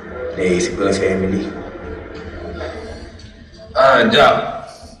 Naisip ko lang si Emily. Jack.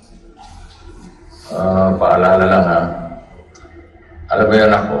 Paalala lang ha. Alam mo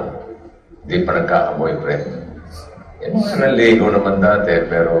yan ako, hindi pa nagkaka-boyfriend. Yan mga naligo naman dati,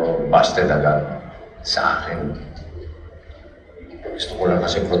 pero busted agad sa akin. Gusto ko lang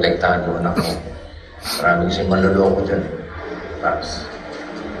kasi protektahan yung anak ko. Maraming kasi manloloko dyan. Paps.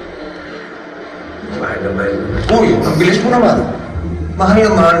 Mahal naman. Uy, ang bilis mo naman. Mahal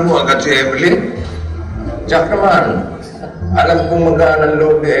na mahal mo agad si Emily. Jack naman, alam kong magaan ang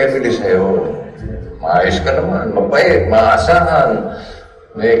loob ni Emily sa'yo. Maayos ka naman, mabait, maasahan.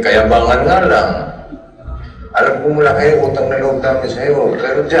 May kayabangan nga lang. Alam ko mula kayo, utang na loob namin sa'yo.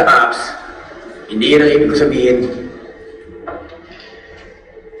 Pero Jack... Pops, hindi yan ang ibig ko sabihin.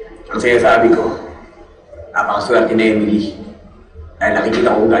 Ang sinasabi ko, napakaswerte na Emily. Dahil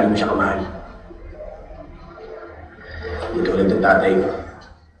nakikita ko kung gaano mo siya kamahal. Hindi tulad ng tatay ko.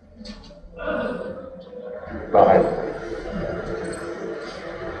 Bakit?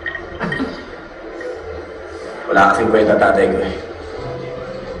 Wala kasing kwenta tatay ko eh.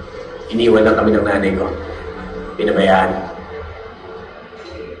 Iniwan lang kami ng nanay ko. Pinabayaan.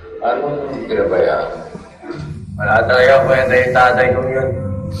 Ano pinabayaan? Wala talaga kwenta yung tatay kong yun.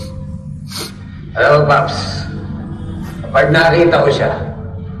 Alam mo, Paps, kapag nakita ko siya,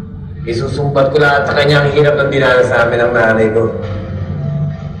 isusumbat ko lahat sa kanya ang hirap ng dinanas namin ng nanay ko.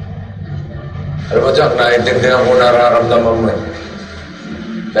 Alam mo, Jack, naiintindihan ko nararamdaman mo eh.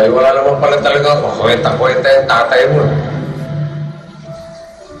 Dahil wala naman pala talaga kwenta-kwenta yung tatay mo.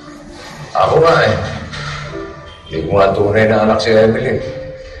 Ako nga eh. Hindi ko nga tunay na anak si Emily.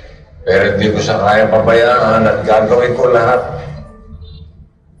 Pero hindi ko siya kaya pabayaan at gagawin ko lahat.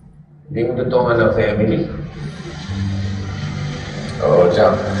 Hindi mo totoong anak si Emily. Oo,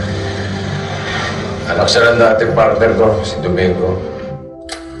 Jack. Anak siya ng dating partner ko, si Domingo.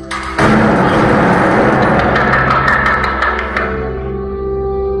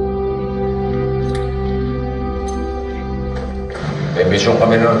 May mission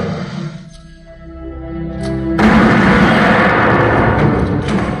kami noon.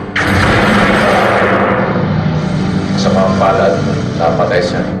 Sa mga palad, napatay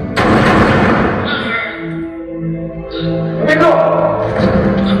siya.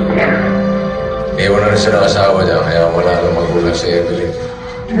 Iwan na rin siya ng asawa niya, kaya wala nang magulang si Evelyn.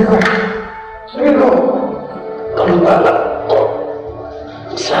 Domingo! Kamutala ko.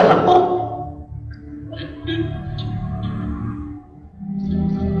 Sana po.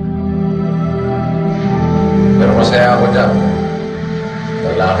 Pero masaya ako dyan.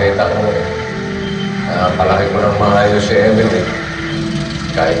 Dahil nakakita ko, palaki ko ng maayos si Evelyn.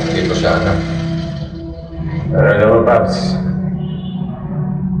 Kahit hindi ko siya anak. Pero alam mo, Paps,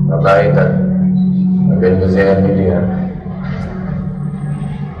 mabaitan. Maganda si Emily, ha?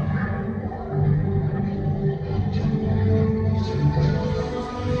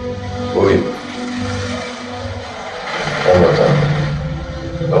 Uy. Oo ba ito?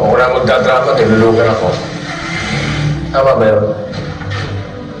 Kung wala magdadrama, tinulugan ako. Tama ba yun?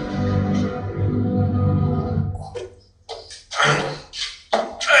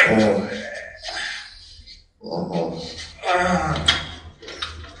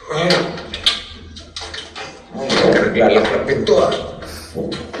 Naglalak ng pinto ah.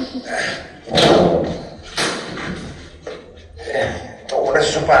 Ito ko na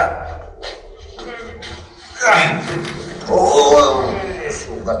sa sopa. Oo,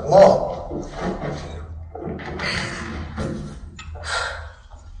 sugat mo.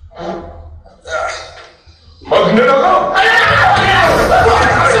 Magnanakaw!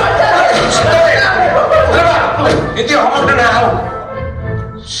 Hindi ako magnanakaw.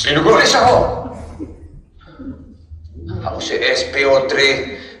 Sinugulis ako. Ako si SPO3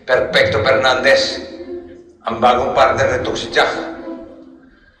 Perfecto Fernandez. Ang bagong partner nito si Jack.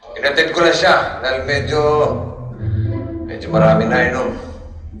 Inatid ko na siya dahil medyo marami na inom.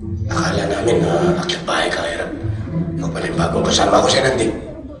 Akala namin na akyat bahay ka, Hirap. Ikaw pala yung bagong kasama ko si Nandi.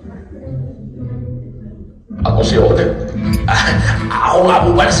 Ako si Odin. Ako nga po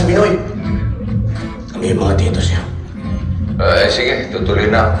pala si Binoy. Kami yung mga tito siya. Sige, tutuloy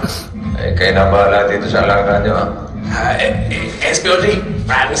na. Kayo na bahala dito sa alaga niyo, ha? SPO3,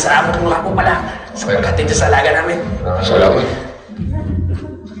 maraming salamat mo nga po pala sa pagkatid sa alaga namin. Salamat.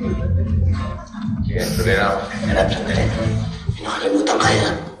 Sige, tuloy na ako. Hirap, sandali. May nakalimutan kaya.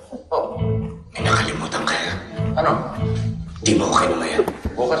 May nakalimutan kaya. Ano? Di mo okay naman yan.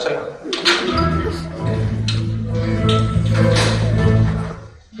 Bukas lang.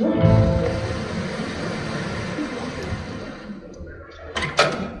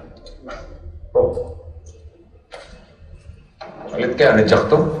 Alit kaya ni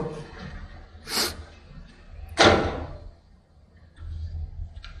Jack to?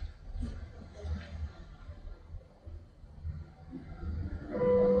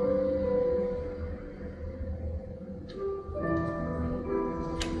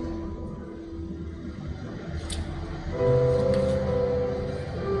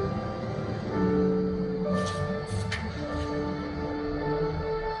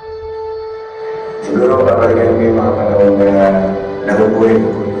 Siguro babalikan ko yung mga panahon na nabubuhay ko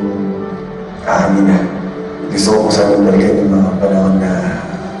yung kami na. Gusto ko sanang balikan yung mga panahon na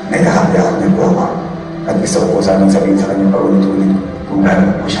nagkakabiyakan na po ako. At gusto ko sanang sabihin sa kanya paulit-ulit kung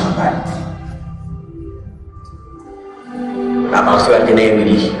gano'n po siya kapal. Napakaswerte na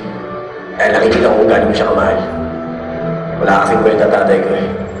Emily. Dahil nakikita ko kung gano'n mo siya kamahal. Wala kasing kwenta tatay ko eh.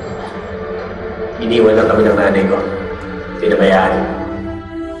 Iniwan lang kami ng nanay ko. Tinabayaan.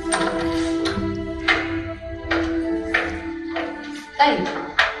 Tay.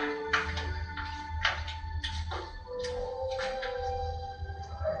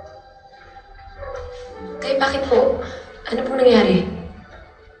 Tay, bakit po? Ano po nangyari?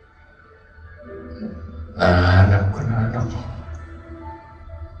 Nahanap ko na anak ko.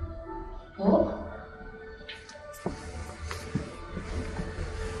 Po?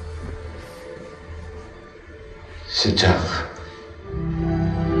 Si Jack.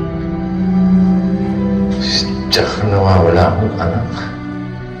 Si Jack nawawala akong anak.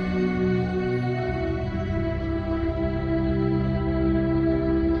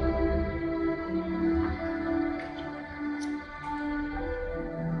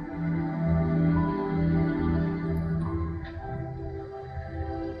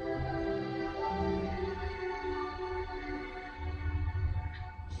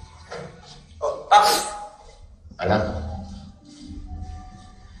 Anak?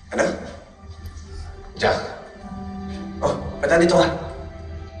 Ano? Jack. Oh, ba't nandito ka?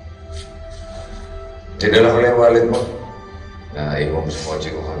 Dinala ko na yung wallet mo. Naiwan mo sa kotse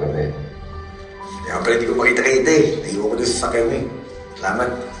ko kagabi. Kaya pala hindi ko makita-kita eh. Naiwan ko doon sa sakyan mo eh. Salamat.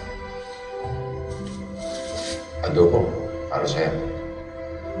 Adobo. Para sa'yo.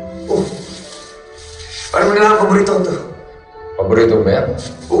 Oh! Paano mo na lang ang paborito ko to? Paborito mo ba yan?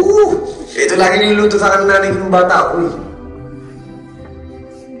 Oo! Ito lagi niluluto sa akin ng nanay ko nung bata ako eh.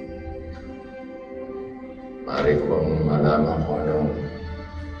 Maaari ko bang malaman kung anong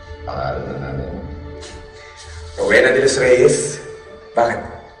pangalan na nanay mo? Rowena de los Reyes. Bakit?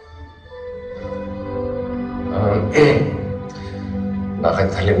 Bakit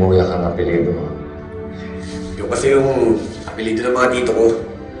Halimuyak ang apelido mo? Yung kasi yung apelido ng mga tito ko.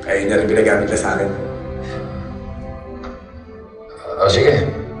 Kaya yun na rin pinagamit na sa akin. Sige.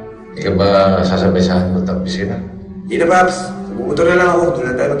 Hindi ka ba sasabisahan mo sa opisina? Hindi na, Paps. Bumuto na lang ako. Doon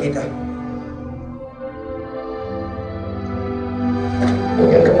na tayo magkita.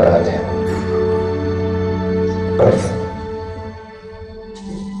 Ingat ka parati. Paps.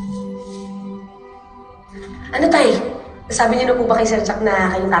 Ano, Tay? Sabi niyo na po ba kay Sir Jack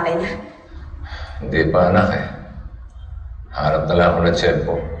na kayong tatay niya? Hindi pa, anak eh. Hanap na lang ako ng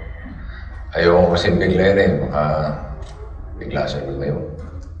cellphone. Ayoko kasi bigla rin. Baka bigla siya lumayo.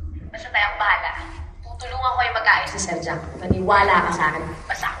 Basta tayo ang bahala. Tutulungan ko yung mag-aayos ni Sir Jack. Maniwala ka sa akin.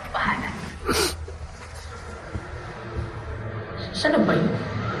 Basta akong bahala. Saan na ba yun?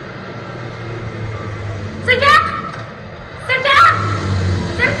 Sir Jack! Sir Jack!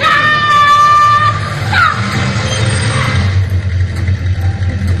 Sir Jack!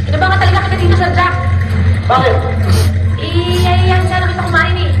 Ano ba nga talaga kita dito, Sir Jack? Bakit? Iyayayan sana kita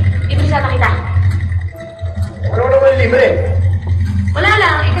kumain eh. Bibili sana kita. Ano naman libre? Wala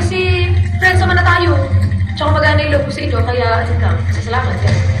lang, eh kasi friends naman na tayo. Tsaka magana yung loob ko sa inyo, kaya ano lang, salamat.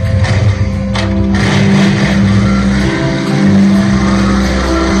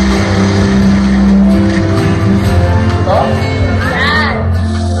 Ito? Ayan!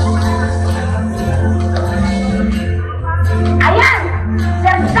 Ayan!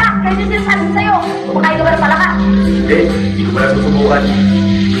 Sir Jack! Kaya yung sinasabi sa'yo. Kumakain ka ba ng palaka? Hindi ko pala susubukan.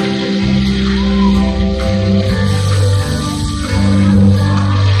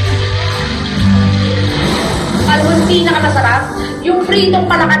 Alam mo, yung pinakamasarap, yung pritong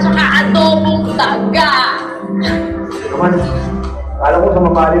palaka tsaka adobong daga. Naman, alam ko sa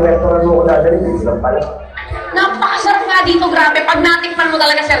mapali restaurant mo ko dadalhin. Hindi lang pala. Napakasarap nga dito, grabe. Pag natikman mo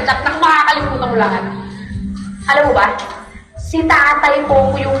talaga, Sir Jack, naku, makakalimutan mo lahat. Alam mo ba? Si tatay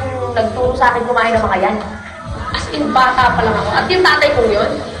ko yung nagturo sa akin kumain ng mga yan. As in, bata pa lang ako. At yung tatay ko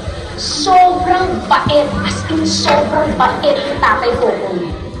yun, Sobrang bait. As in, sobrang bait yung tatay ko.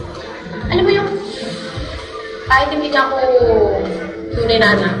 alam mo yung, kahit hindi niya ako tunay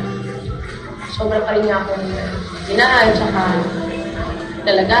na anak, sobrang pa rin niya akong ginahal, tsaka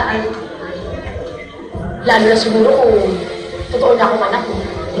dalagaan. Lalo na siguro kung totoo na akong anak mo.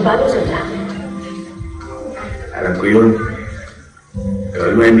 Diba, no, Sir Jack? Alam ko yun. Pero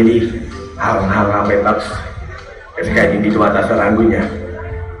alam mo, Emily, hawang-hawa kay Paps. Kasi kahit hindi tumataas sa rango niya,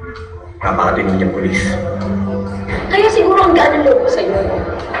 napakatinong niyang pulis. Kaya siguro ang gaan ng loob ko sa'yo.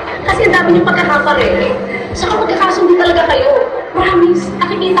 Kasi ang dami niyong pagkakaparere. Saka magkakasundi talaga kayo. Promise,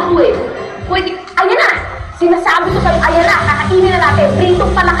 nakikita ko eh. Pwede, ayan na! Sinasabi ko sa'yo, ayan na, kakainin na natin.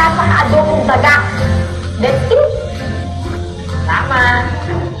 Pritong palaka sa adobong daga. Let's eat! Tama.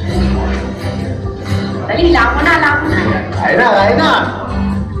 Dali, lang mo na. Kain na!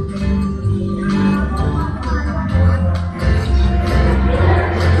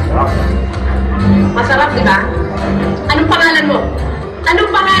 Masarap, di ba? Anong pangalan mo?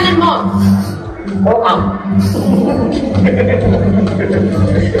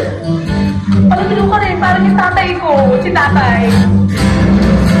 Palabilo ka rin, parang yung tatay ko, si tatay.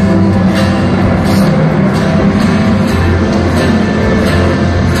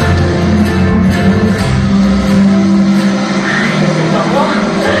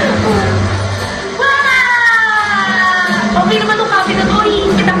 Okay naman itong coffee na to,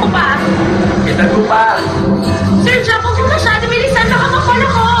 iikitan ko pa. Kita ko pa. Sir Jack, huwag mo masyado bilisan, baka mapala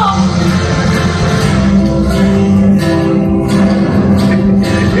ko.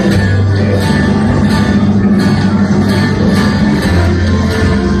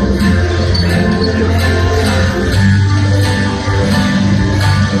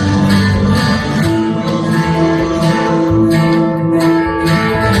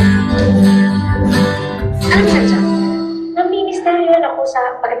 Alam mo, Sir Jack, namiministeryohan ako sa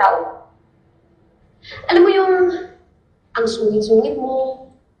pagkatao mo. Alam mo yung ang sungit-sungit mo,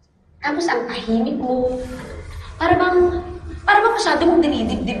 tapos ang tahimik mo, para bang masyado mong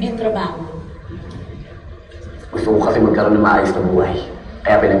dinidibdib yung trabaho mo. Gusto ko kasi magkaroon ng maayos na buhay.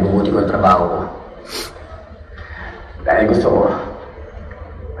 Kaya pinagbubuti ko ang trabaho ko. Dahil gusto ko,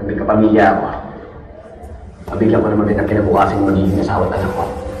 pag nagkapamilya ako, mabigla ko naman din ang kinabukasan magiging asawa at anak ko.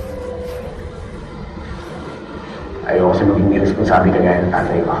 Ayoko kasi maging irresponsable kagaya ng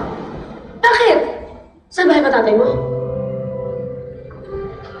tatay ko. Bakit? Saan bahay ba tatay mo?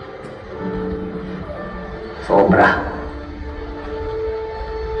 Sobra.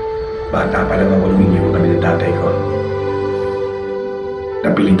 Bata pa lang ako nung iniwan kami ng tatay ko.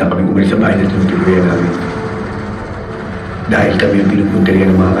 Napilitan kami umalis sa bahay na tinutuluyan namin. Dahil kami ang pinupunteriya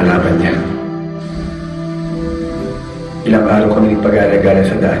ng mga kalaban niya. Ilang araw kami nagpag-alagala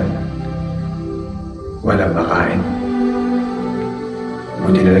sa daan. Walang makain.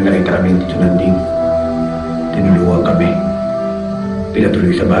 Buti na lang nakita kami dito nanding. Tinulungan kami.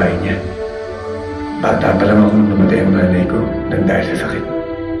 Pinatuloy sa bahay niya. Bata pa lang ako nung namatay ang nanay ko nang dahil sa sakit.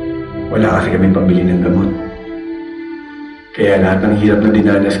 Wala kasi kami pambili ng gamot. Kaya lahat ng hirap na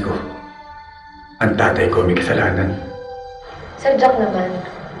dinanas ko, ang tatay ko may kasalanan. Sir Jack naman,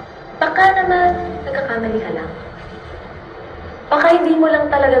 baka naman nagkakamali ka lang. Baka hindi mo lang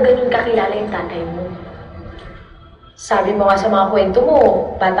talaga ganun kakilala yung tatay mo. Sabi mo nga sa mga kwento mo,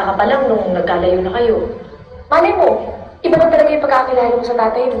 bata ka pa lang nung nagkalayo na kayo. Malay mo, iba na talaga yung pagkakilala mo sa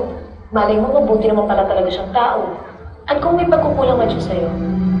tatay mo. Malay mo, mabuti naman pala talaga siyang tao. At kung may pagkukulang man siya sa'yo,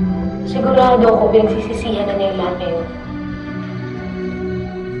 sigurado ako pinagsisisihan na niya yung lahat ngayon.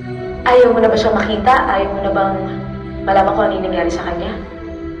 Ayaw mo na ba siya makita? Ayaw mo na bang malaman kung ano yung nangyari sa kanya?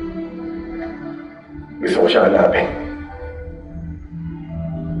 Gusto ko siya hanapin.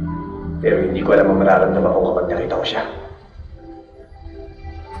 Pero hindi ko alam ang mararamdaman ko kapag nakita ko siya.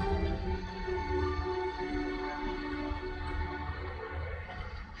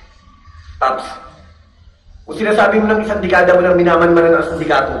 Paps, kung sinasabi mo ng isang dekada mo nang minamanmanan ang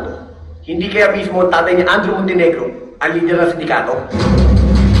sindikato to, hindi kaya mismo ang tatay ni Andrew Montenegro ang leader ng sindikato?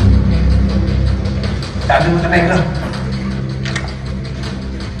 Sabi mo na Negro.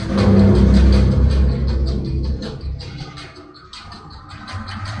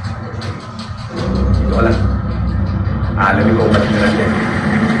 Dito ka lang. Alamin ko kung ba't na natin.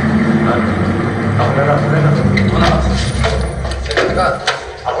 Ako na lang. Teka,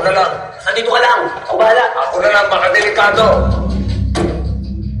 ako na lang. Nandito ka lang. Ako bahala. Ako na lang, baka delikado.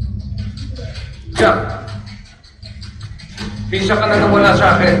 Jack, pisa ka na nawala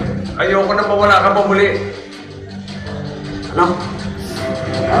sa akin. Ayoko na mawala ka pa muli. Ano?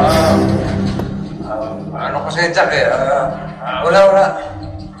 Ano kasi, Jack eh? Wala.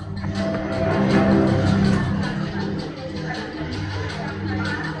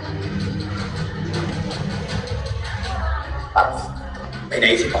 Paps, may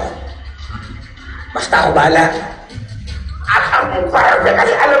naisip ako. Basta ako bahala. At ang parang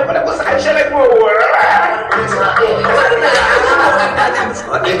kasi alam ko na kung saan siya nagmumura.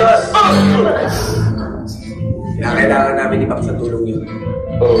 Titos! Kailangan namin ipak sa tulong yun.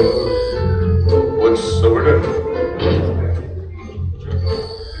 What's over there?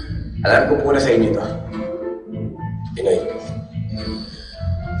 Alam ko muna sa inyo to. Pinoy,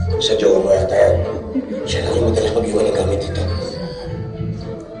 sa jowa mo yata yan. Siya lang yung madalas mag-iwan ng gamit dito.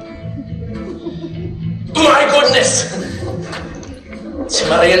 Oh my goodness! Si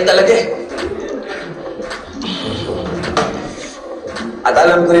Mariel talaga eh. At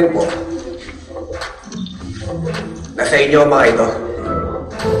alam ko rin po, na sa inyo ang mga ito.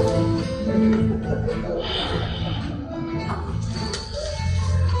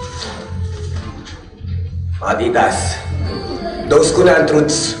 Mga titas, dose ko na ang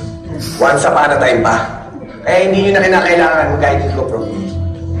truths. Once upon a time pa. Kaya hindi nyo na kinakailangan mag-guide ko from me.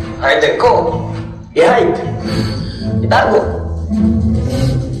 Hiding ko. I-hide. Itago.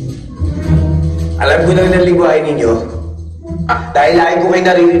 Alam ko na ng lingwahe ninyo. Dahil lagi ko kayo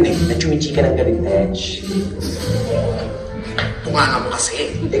naririnig na chumichika ng galit edge. Tunganga mo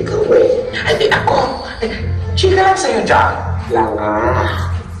kasi. Ikaw eh. Hindi ako. Chika lang sa'yo, Jack. Langa.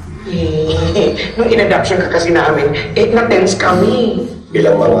 Nung introduction ka kasi namin, na-tense kami.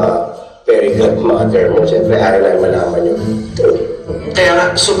 Bilang mga very good mother mo, siyempre araw na malaman yun. Kaya nga,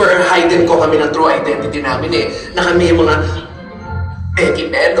 super hidden ko kami ng true identity namin eh. Na kami yung mga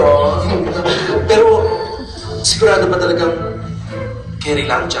peki-pedo. Pero, sigurado ba talagang carry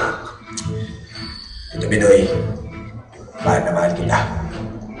lang, Jack? Ito, Binoy. Mahal na mahal kita.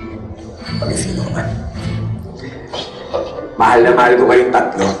 Pag-isino ka man. Mahal na mahal ko kayong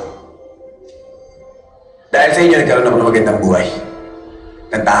tatlo. Dahil sa inyo, nagkaroon ako ng magandang buhay.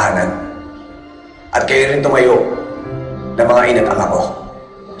 Ng tahanan. At kayo rin tumayo ng mga ina't ama ko.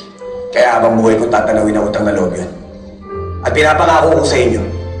 Kaya habang buhay ko tatanawin ang utang na loob yun. At pinapangako ko sa inyo,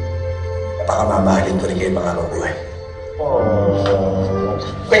 napakamamahalin ko rin kayo pangako buhay.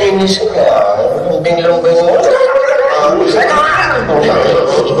 Painis ka. Binglang ba mo?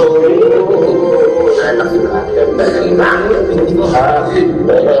 Anak natin, dahil na.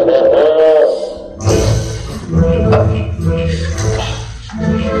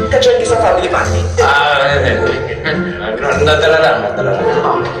 Ka-join ka sa family party? Nadala lang.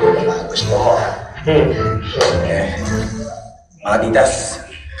 Gusto mo. Mga titas,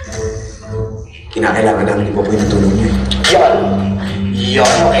 kinakailangan namin ni Popoy ng tulong niyo. Yon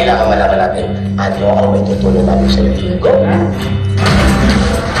ang kailangan malaman natin. Ano ang may tutulong namin sa iyo? Go!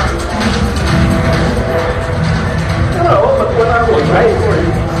 No, but when I was right for it,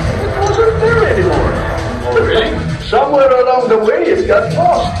 it wasn't there anymore. Oh, really? Somewhere along the way, it got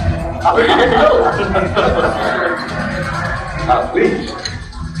lost. Where did it go? Please.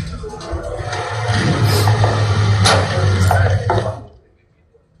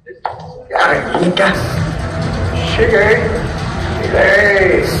 Narinig ka. Sige. Sige.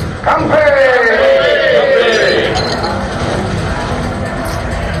 Kampe!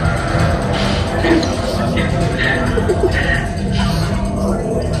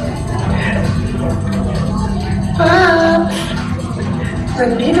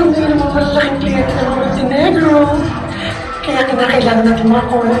 Nandito ngayon ang mga malalaking kliyente ng mga Montenegro. Kaya kinakailangan natin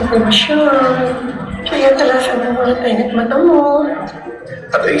makakuha ng informasyon. Kaya talasan ng mga tainit mata mo.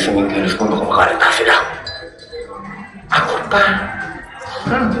 At ay isang yung kilos kung baka makalita sila. Ako pa.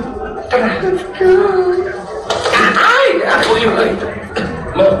 Tara. Let's go. Ay! Ako yung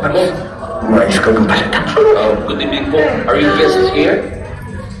Umayos ka ng palata. Good evening po. Are you guests here?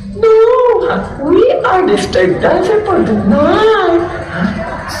 No! We are the star dancer for the night.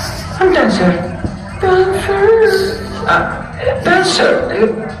 Ang dancer? Dancer?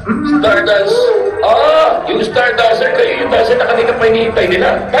 Stardance? Yung Stardancer kayo, yung dancer na kanina pa hinihintay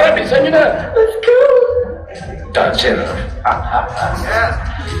nila. Tara, bilisan nyo na. Let's go! Dancer?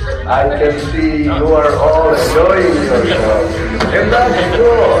 I can see you are all enjoying yourself. And that's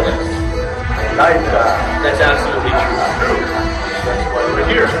good. Laika. That's absolutely true. That's why we're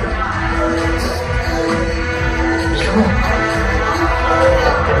here.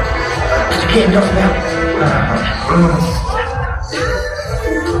 Sige, enough now.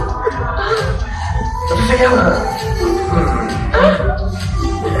 Sasayaw ka.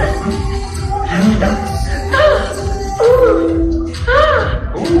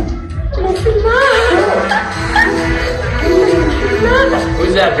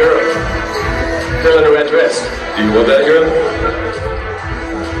 Who's that girl? Girl in a red dress. Do you want that girl?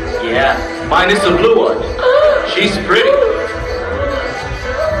 Yeah, mine is the blue one. She's pretty.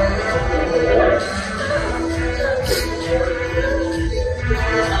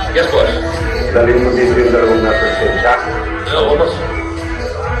 Guess what? Dalhin mo dito yung dalawang napresensya. Almost.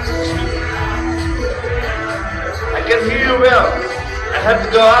 I can hear you well. I have to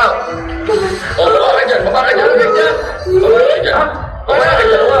go out. Baba ka dyan. Baba ka dyan.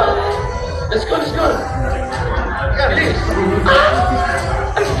 Let's go. Yeah, please.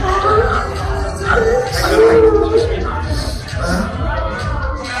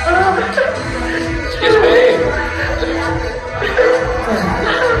 Excuse me.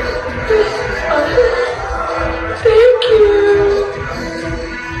 Thank you.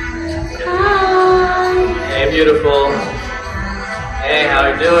 Hi. Hey, beautiful. Hey, how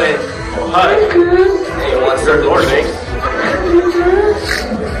you doing? Oh, hi. Good. Hey, you want some more drinks?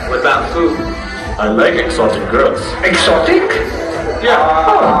 What about food? I like exotic girls. Exotic? Yeah.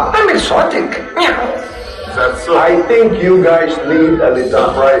 I'm exotic. That's so. I think you guys need a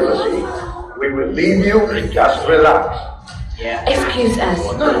little privacy. We will leave you and just relax. Excuse us.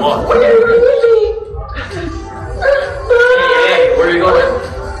 What? What are you doing? Where are you going?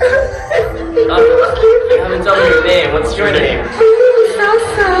 You haven't told me your name. What's your name? My name is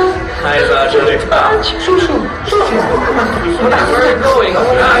Sasa. Hi, Sasha. Susu. Where are you going? I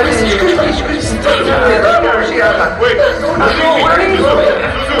want to miss you. Wait! Where are you going?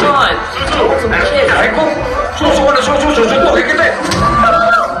 Come on. I want some kids. Ay ko! Susu ka na susu! Susundukin kita eh!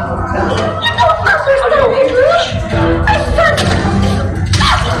 You don't understand English? I said...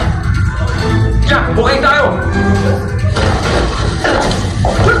 Jack, bukay tayo!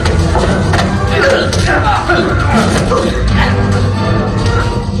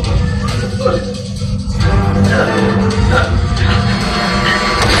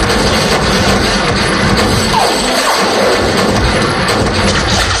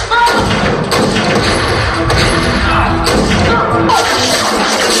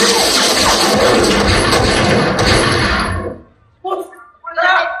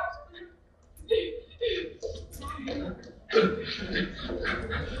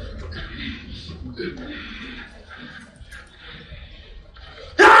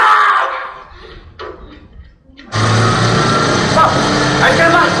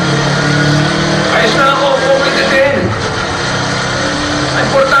 Ayos na ako, pumitin. Ang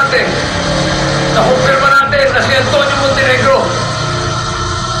importante, nakumpirma natin na si Antonio Montenegro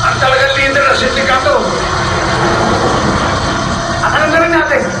ang talagang leader ng sindikato. At alam na rin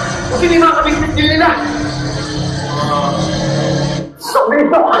natin kung sino yung mga kabigit nila.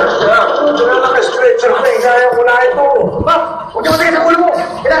 Dito! Ito na naka-stretcher na, inaya ko na ito. Huwag yung matigit sa ulo mo!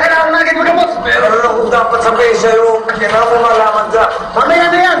 Kailangan na agad magamot! Pero ano kung dapat sabihin sa'yo, kailangan mo malaman ka. Mamaya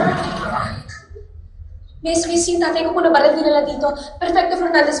na yan! Miss, yung tatay ko po na baril dinala dito. Perfecto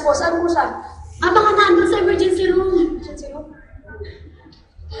Fernandez po. Saan po siya? Baka nandun sa emergency room. Emergency room?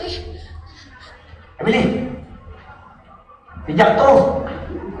 Ay, Emily! Tiyak to!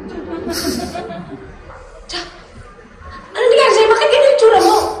 Jack! Ano nangyari sa'yo? Bakit ganyan yung tsura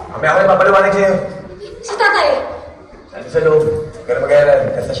mo? Mamaya ako yung papaliwanag sa'yo. Si tatay? Nandito sa loob. Huwag ka na mag-aaral.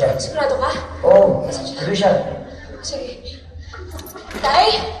 Kasta siya. Sigurado ka? Oo. Nasaan siya? Nandito siya. Sige. Tay?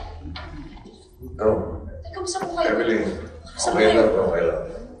 Oh, Tay, kamusta po kayo? Emily. Kamusta po Okay kayo? lang, okay lang.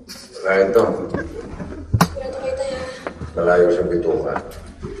 Wala ito. Sigurado kayo tayo. Malayo siyang bituka.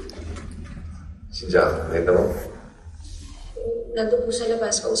 Si Jack, nakita mo? Nandun po sa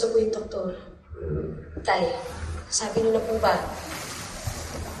labas. Kausap po yung doktor. Tay, sabi niyo na po ba?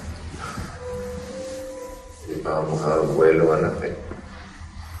 Hindi pa ako makabuelo anak eh.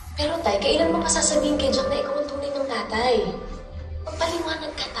 Pero tay, kailan mo pa sasabihin kay Jack na ikaw ang tunay ng tatay?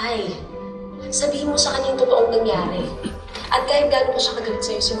 Magpaliwanag ka, tay. Sabihin mo sa kanya yung totoong nangyari. At kahit gano'n pa siya kagalit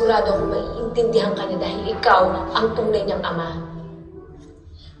sa'yo, sigurado ako maiintindihan ka niya dahil ikaw ang tunay niyang ama.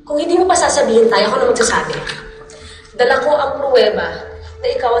 Kung hindi mo pa sasabihin tayo, ako na magsasabi. Dala ko ang pruweba na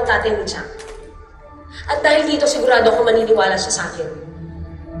ikaw ang tatay ni Jack. At dahil dito, sigurado ako maniniwala siya sa akin.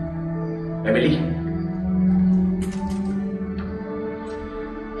 Emily!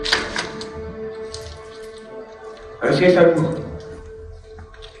 Ano siya sabi mo?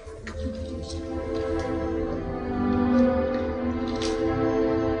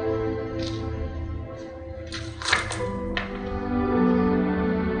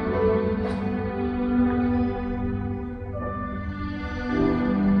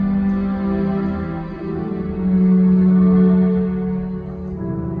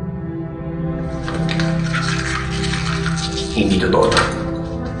 Hindi totoo to.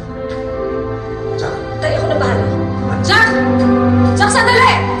 Tay, ako na bahala. Jack! Jack,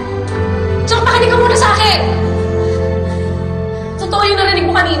 sandali! Jack, pakinig ka muna sa akin! Totoo yung narinig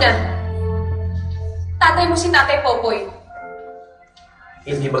mo kanina. Tatay mo si Tatay Popoy.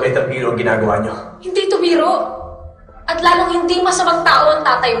 Hindi ba kayo biro ang ginagawa niyo? Hindi to biro. At lalong hindi masamang tao ang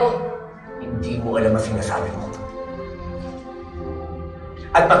tatay mo. Hindi mo alam ang sinasabi mo.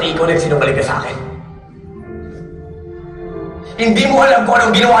 At pati ikaw nagsinungaling ka sa akin. Hindi mo alam kung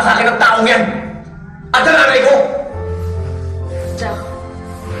anong ginawa sa akin ng taong yan! At ang nanay ko! Jack,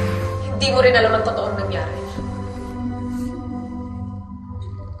 hindi mo rin alam ang totoong nangyari.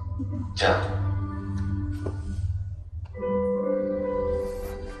 Jack.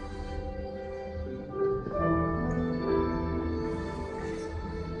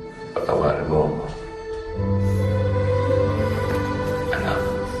 Patawarin mo ako. Anak.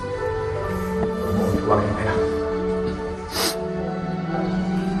 Huwag ka na.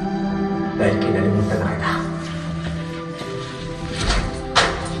 Dahil kinalimutan na kita.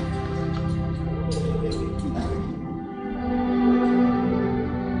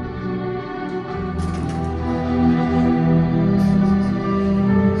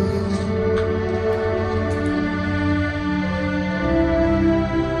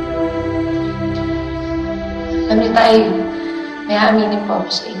 Alam niyo, tay, May aaminin po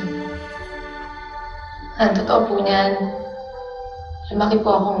ako sa inyo. Ang totoo po niyan, lumaki po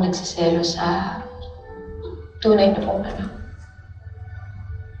akong nagsiselo sa tunay na pong anak.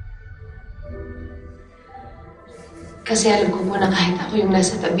 Kasi alam ko po na kahit ako yung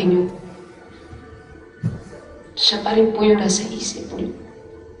nasa tabi niyo, siya pa rin po yung nasa isip niyo.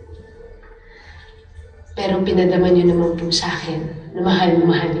 Pero pinadama niyo naman po sa akin na mahal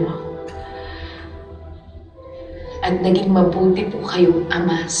niyo ako. At naging mabuti po kayong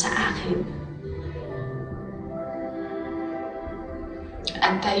ama sa akin.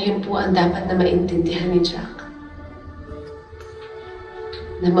 At yun po ang dapat na maintindihan ni Jack.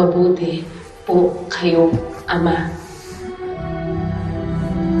 Na mabuti po kayong ama.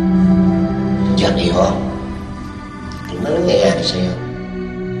 Jack, iho? Ano nangyayari sa'yo?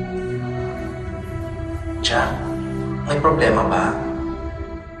 Jack, may problema ba?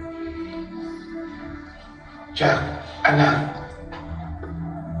 Jack, anak.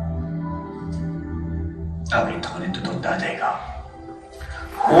 Nakita ko nito itong tatay ko.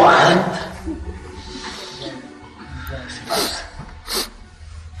 What?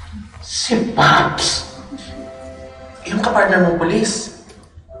 Si Pops! Yung kapartner mong pulis.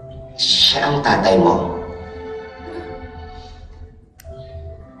 Siya ang tatay mo.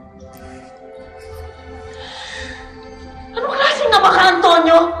 Anong klase nga ba ka,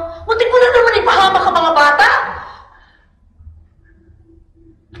 Antonio? Muntik mo na naman ipahamak ka mga bata!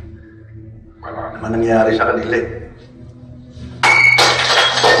 Wala naman nangyari sa kanila eh.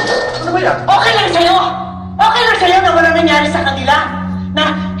 Ano ba yan? Okay lang sa'yo! Okay lang sa'yo na wala nangyari sa kanila! Na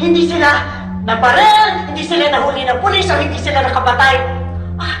hindi sila nabarel, hindi sila nahuli ng pulis, o hindi sila nakapatay.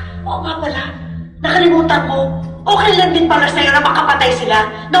 Oo nga pala, nakalimutan mo. Okay lang din pala sa'yo na makapatay sila,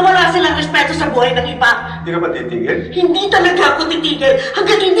 na wala silang respeto sa buhay ng iba. Hindi ka ba titigil? Hindi talaga ako titigil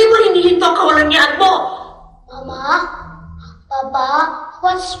hanggang hindi mo hinihinto ang kawalangyaan mo. Mama? Papa?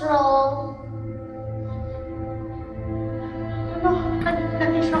 What's wrong? Ano?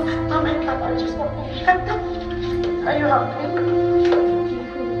 Kanina, Mama and Papa are just walking. Are you hungry?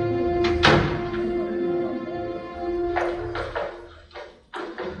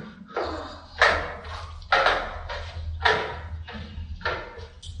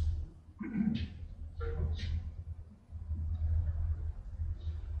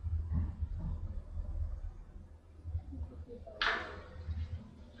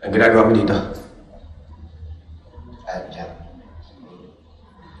 Ang ginagawa mo dito? Jack,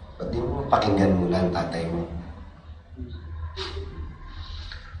 ba't di mo pakinggan muna ang tatay mo?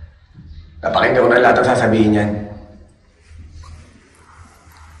 Napakinggan ko na lahat ang sasabihin niyan.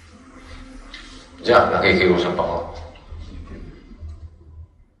 Jack, nakikiusap ako.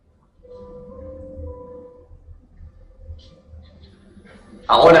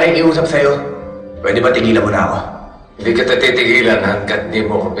 Ako nakikiusap sa'yo. Pwede ba tigilan mo na ako? Hindi kita titigilan hanggat di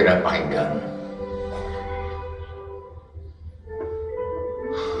mo ko pinapakinggan.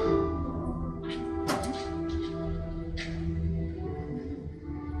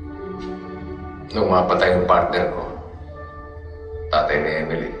 Nung mapatay yung partner ko, tatay ni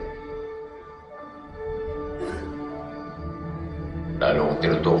Emily, lalo kong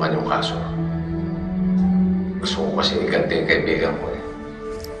tinutukan yung kaso. Gusto ko kasi iganti yung kaibigan ko eh.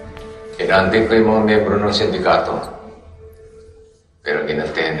 Inantin ko yung mga miyembro ng sindikato. Pero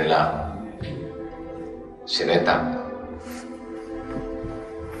ginantihan nila ako. Sineta.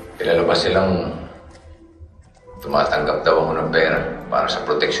 Ilalabas silang tumatanggap daw ako ng pera para sa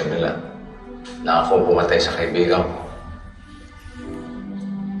proteksyon nila. Na ako pumatay sa kaibigan ko.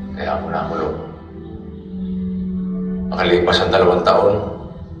 Kaya ako nakulong. Makalipas ang 2 taon,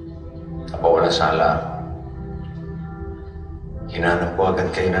 napawalan sala. Hinanap ko agad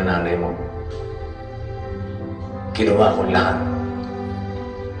kayo na nanay mo. Ginawa ko lahat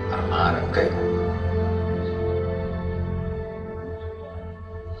para mahanap kayo.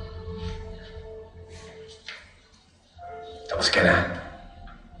 Tapos ka na.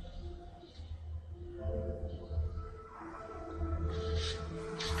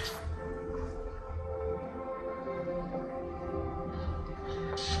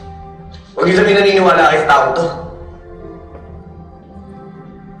 Huwag niyo sabihin naniniwala kayo sa tao to.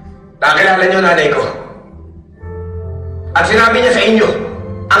 Nakakilala niyo nanay ko. At sinabi niya sa inyo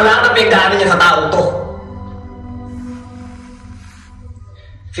ang lahat ng pinagdaanan niya sa tao to.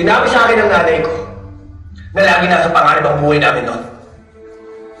 Sinabi sa akin ng nanay ko na lagi nasa pangarap ang buhay namin noon.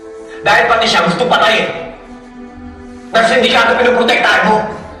 Dahil pati siya gusto patayin. Nang sindikato pinoprotektahan mo.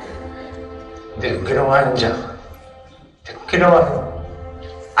 Hindi ko ginawa yun, Jack. Hindi ko ginawa yun.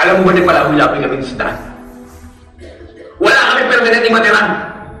 Alam mo ba din pala hulapin kami sa daan? Wala kami permanenteng matiran.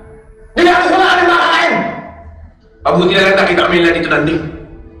 Dinakos mo na kami makakain! Mabuti na lang nakita kami nila dito nanding.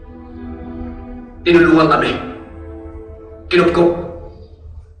 Tinulungan kami. Kinupkop.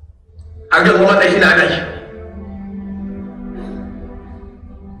 Hanggang mamatay si nanay.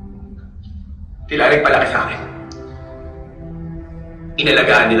 Tila rin palaki sa akin.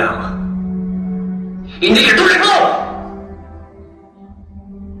 Inalagaan nila ako. Hindi katulad mo!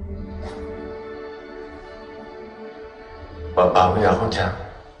 Babawi ako, Jack.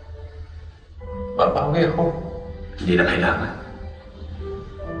 Babawi ako. Hindi na kailangan.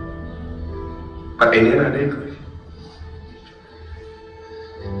 Patay na yung nanay ko.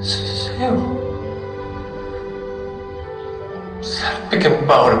 Sa'yo. Sana bigyan mo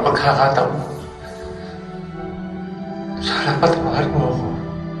ba ako ng pagkakataon? Sana patawarin mo ako.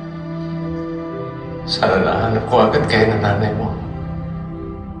 Sana nahanap ko agad kayo ng nanay mo.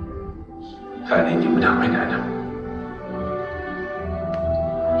 Sana hindi mo na ako hinanap.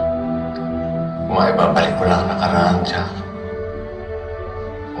 Kung maibabalik ko lang ang nakaraan, Jack.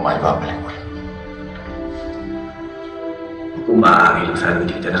 Kung maibabalik ko lang. Kung maaari lang sana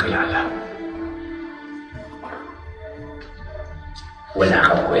hindi kita nakilala. Wala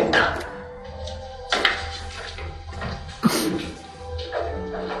kang kwenta.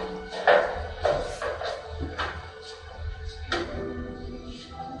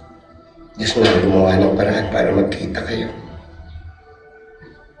 Diyos mo na gumawa ng paraan para magkita kayo.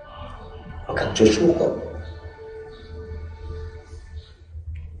 Huwag kang susuko.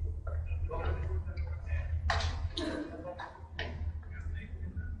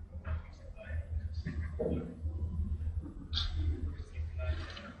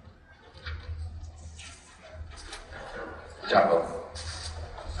 Jacob,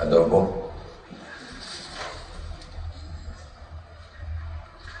 adobo.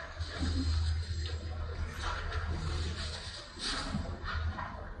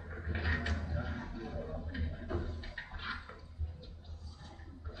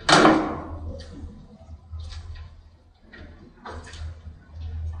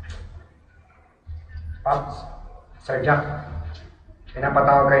 Pops, Sir Jack,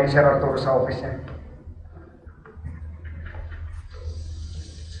 pinapatawag kayo ni Sir Arturo sa office niya.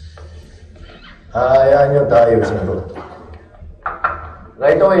 Hayaan niyo tayo siguro.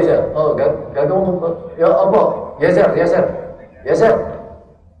 Right away, sir. Oh, gagawin ko po. Opo. Yes, sir. Yes, sir. Yes, sir.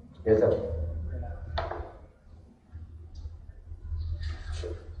 Yes, sir.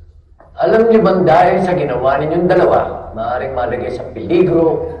 Alam niyo bang dahil sa ginawa ninyong dalawa, maaaring malagay sa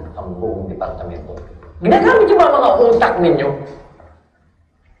peligro ang buong departamento. Ginagamit yung mga utak ninyo.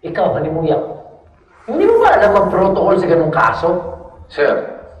 Ikaw, halimuyak. Hindi mo ba alam ang protocol sa ganung kaso? Sir,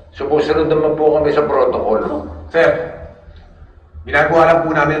 sumusunod naman po kami sa protocol. Sir, ginagawa lang po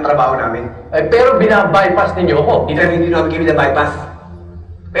namin ang trabaho namin. Eh, pero binabypass ninyo ako. Hindi namin kayo binabypass.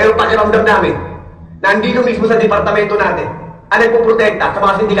 Pero pakiramdam namin, nandito mismo sa departamento natin, ang nagpuprotekta sa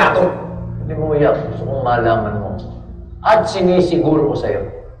mga sindikato. Hindi mo yan. Gusto kong malaman mo. At sinisiguro ko sa'yo,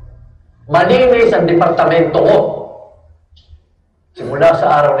 malinis ang departamento ko. Simula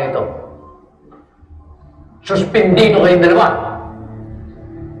sa araw na ito, suspindido kayong dalawa.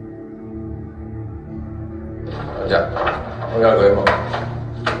 Jack, ano gagawin mo?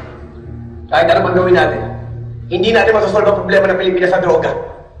 Kahit ano bang gawin natin, hindi natin masasolve ang problema ng Pilipinas sa droga.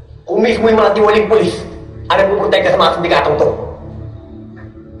 Kung mismo yung mga tiwaling polis ang nagpuprotekta sa mga sindikatong to.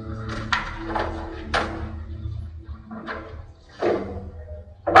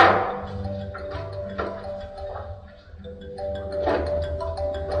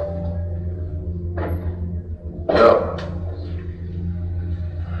 Yo.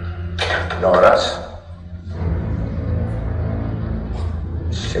 Anong oras?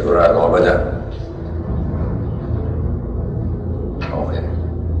 Sigurado ka ba dyan? Okay.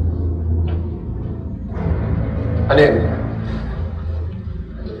 Ano yun?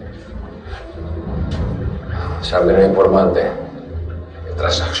 Sabi ng informante, may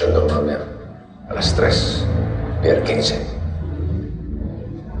transaction daw mamaya. Alas 3, Pier 15.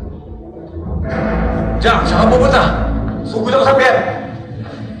 Jack, saan ka pupunta? Sugod ako sa pier!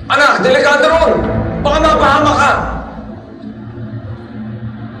 Anak, delikado ron! Baka mapahama ka!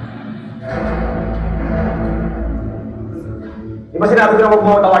 Di ba sinabi ko na huwag mo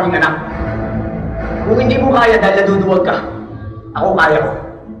ako tawaging anak? Kung hindi mo kaya dahil naduduwag ka, ako kaya ko.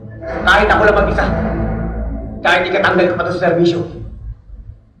 Kahit ako lang mag-isa. Kahit ikatanggal ka pa to sa servisyo.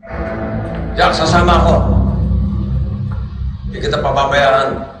 Jack, sasama ako. Hindi kita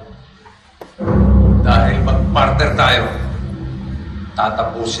pababayaan. Dahil mag-partner tayo,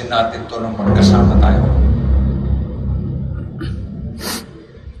 tatapusin natin to nang magkasama tayo.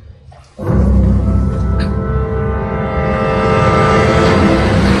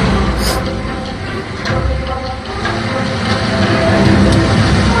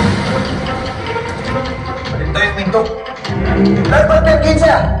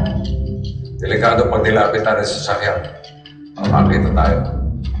 kita rin sa sasakyan. Makakita tayo.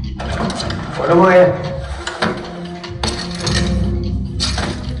 Ano mo yan?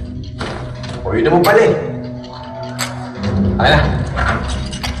 O, yun naman pala eh. Ay na.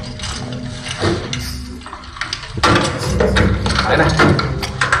 Ay na.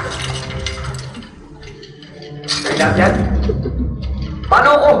 Ay lahat yan? Paano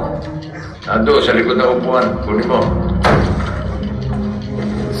ako? Nando, sa likod na upuan. Kunin mo.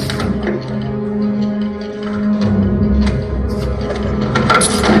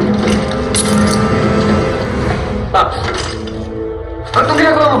 Paps, ano itong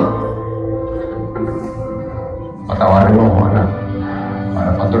ginagawa mo? Patawarin mo ako, anak.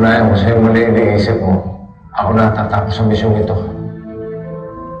 Para patunayan mo sa'yo mali yung iniisip mo. Ako na tatapos sa misyong ito.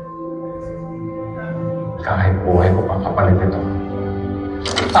 Kahit buhay ko pa kapalit ito.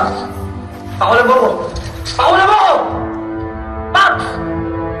 Paps, pakulan mo ako! Pakulan mo ako! Paps!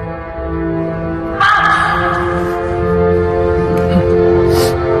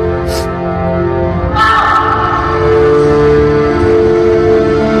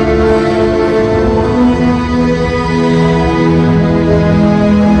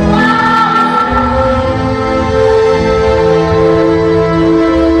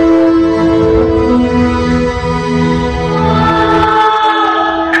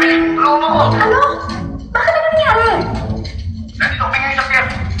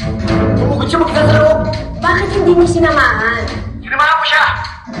 Hindi mo sinamahan. Sinamahan ko siya!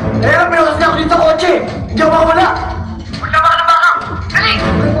 Eh, pinasas niya ako dito sa kotse! Hindi ako makawala! Maglaba ka ng baka! Dali!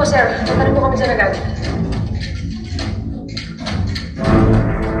 Okay po, sir. Punta po kami sa agad.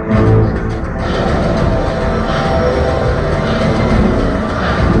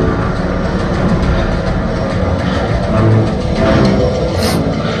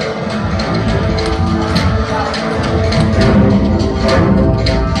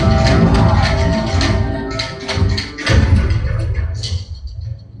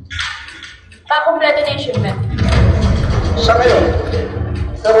 Pakompleto na yung shipment. Sa ngayon,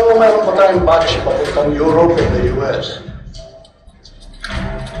 pero mayroon pa tayong batch papuntang Europe and the US.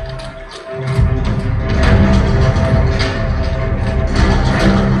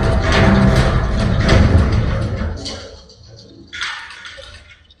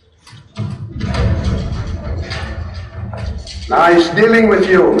 Nice dealing with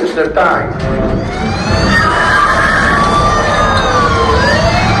you, Mr. Tang.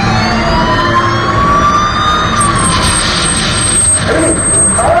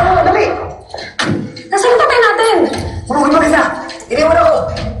 Nasaan yung tatay natin? Pulugin mo kita! Iniwan ako!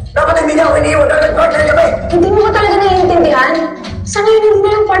 Dapat hindi niya ako iniwan dahil nag-partner kami! Hindi mo ba talaga naiintindihan? Sa ngayon, hindi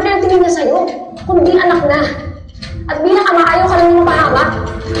na yung partner tingin niya sa'yo, kundi anak na. At bilang ama, ayaw ka lang mapahamak.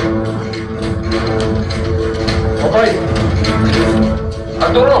 Okay.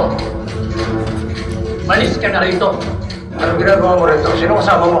 Arturo! Malis ka na rito. Anong ginagawa mo rito? Sino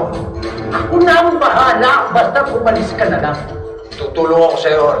kasama mo? Ako na ang bahala, basta umalis ka na lang. Tutulong ako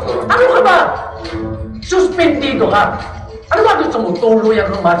sa'yo, Arturo. Ano ka ba? Suspendido ka. Ano ba gusto mo? Tuluyan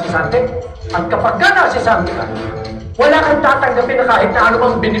ng masisante? At kapag ka nasisante ka, wala kang tatanggapin na kahit na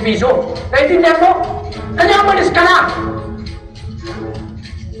anumang benepisyo. Naintindihan mo? Kaya umalis ka na!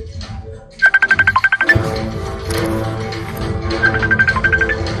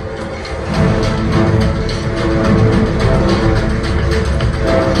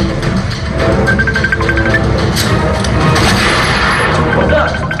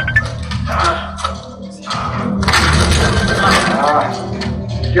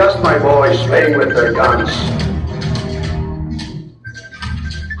 Just my boys playing with their guns.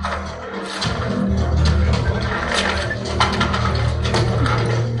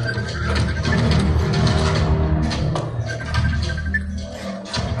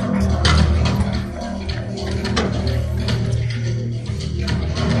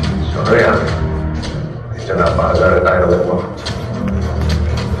 Sorry, ha? Medyo napakagara tayo ulit mo.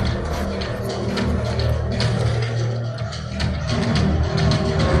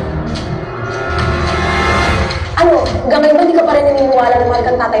 Ano, gamay ba di ka pa rin naniniwala na mahal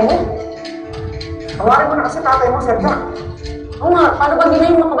kang tatay mo? Tawarin mo na kasi tatay mo, Sir Jack. Oo nga, paano ba di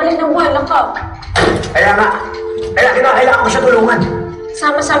na yung makabalik ng buhay lang ka? Kaya nga, kailangan ko siya tulungan.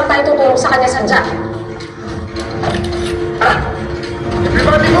 Sama-sama tayo tutulong sa kanya sadya.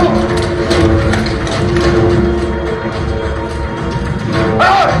 Everybody go!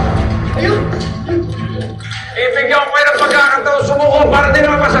 Ayun! Ibigyan ko kayo ng pagkakataon sumuko para di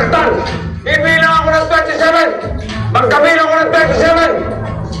naman masaktan. Ibilang ako ng 27! Magkabilang ako ng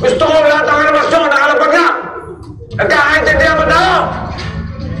 27! Gusto ko lahat ng animasyon nakalapag na! Nagkakaintindihan mo tayo!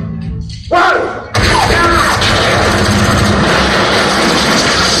 1!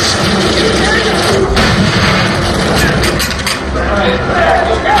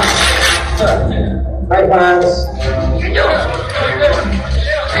 Bye, fans.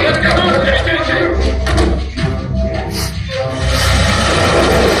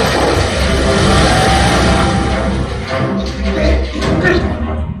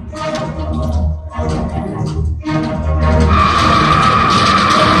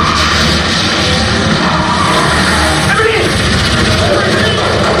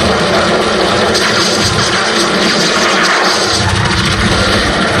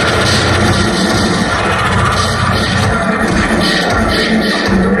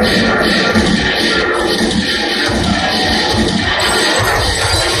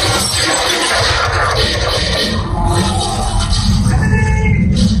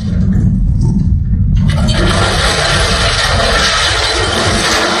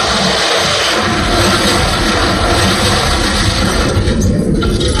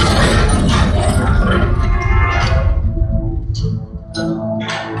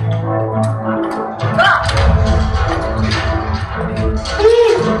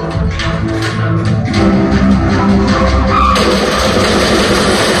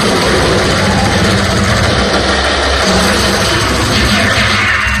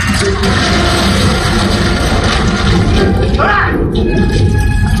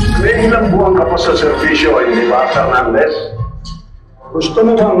 May ilang buwan ka pa sa serbisyo, hindi ba, Fernandez? Gusto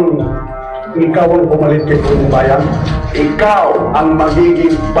mo bang ikaw ang pumalit kay Punong Bayan? Ikaw ang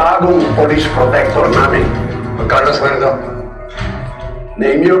magiging bagong police protector namin. Magkano sweldo?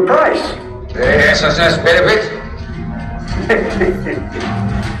 Name your price. SSS benefit?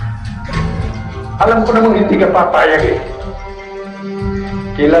 Alam ko namang hindi ka papayag eh.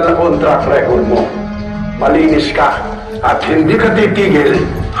 Kilala ko ang track record mo. Malinis ka. At hindi ka titigil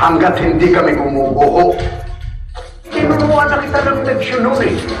hanggat hindi kami gumuguho. Tinuruan na kita ng leksyon nun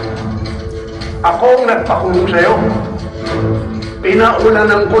eh. Ako ang nagpakulong sa'yo.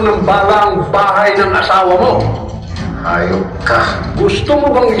 Pinaulanan ko ng bala ang bahay ng asawa mo. Hayop ka. Gusto mo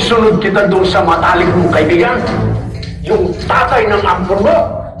bang isunod kita doon sa matalik mong kaibigan? Yung tatay ng ampon mo?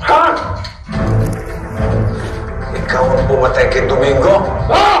 Ha? Ikaw ang pumatay kay Domingo?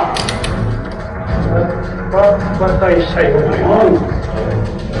 Ah! Papatay sa'yo ngayon.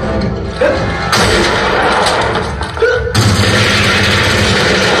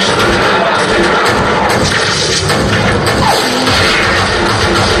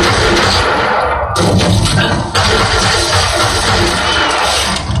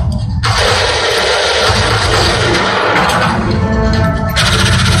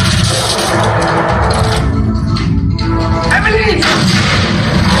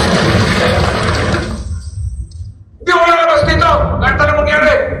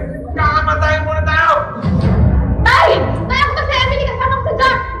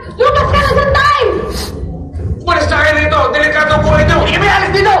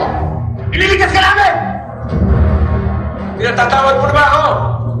 Pinatatawad mo na ba ako?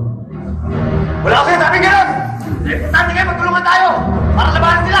 Wala ko sa'yo sabing gano'n! Importante kayo, magtulungan tayo! Para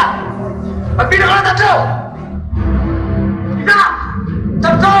labanan sila! Magbilang ko ng tatlo! Isa!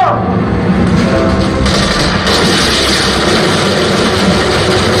 Tatlo!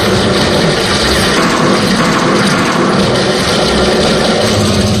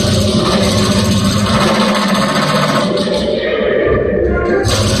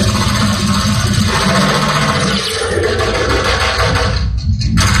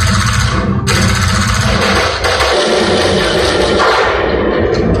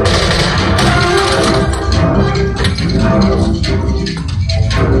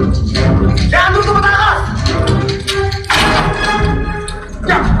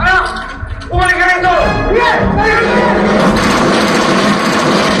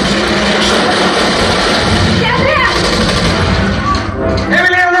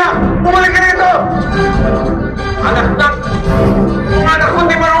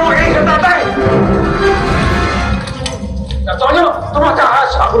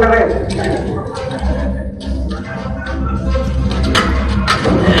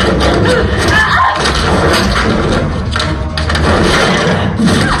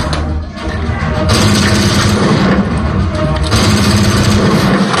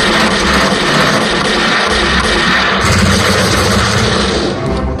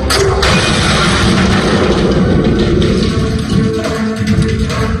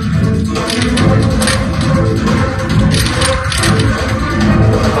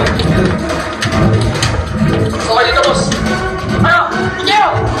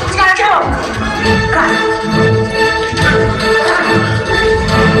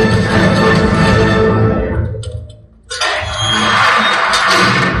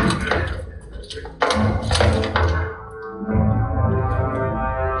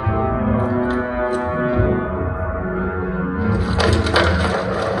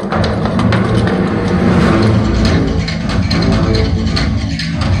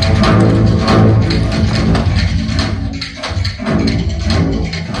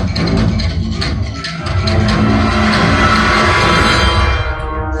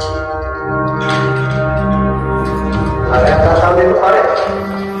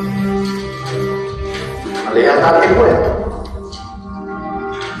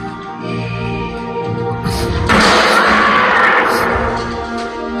 Tingnan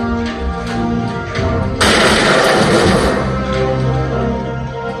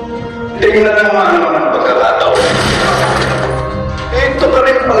mo nga naman ang pagkakataon. Ito ka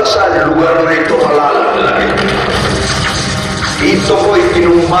rin pala sa lugar na ito malalaki. Dito ko'y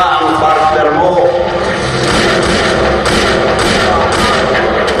kinuma ang partner mo.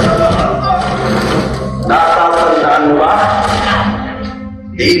 Natatandaan mo ba?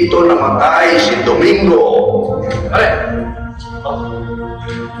 Dito namatay si Domingo. Pare!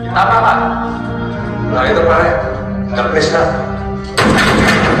 Tama ka. Nakita pare. Nagpres na.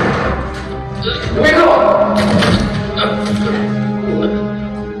 Domingo!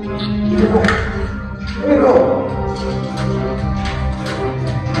 Domingo!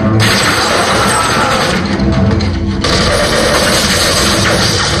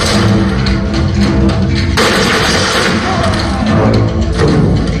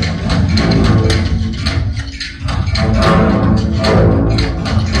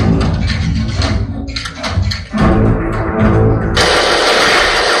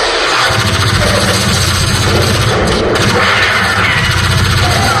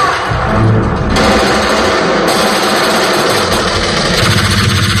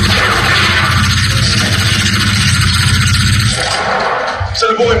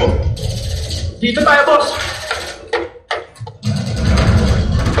 Salubungin mo. Dito tayo, boss!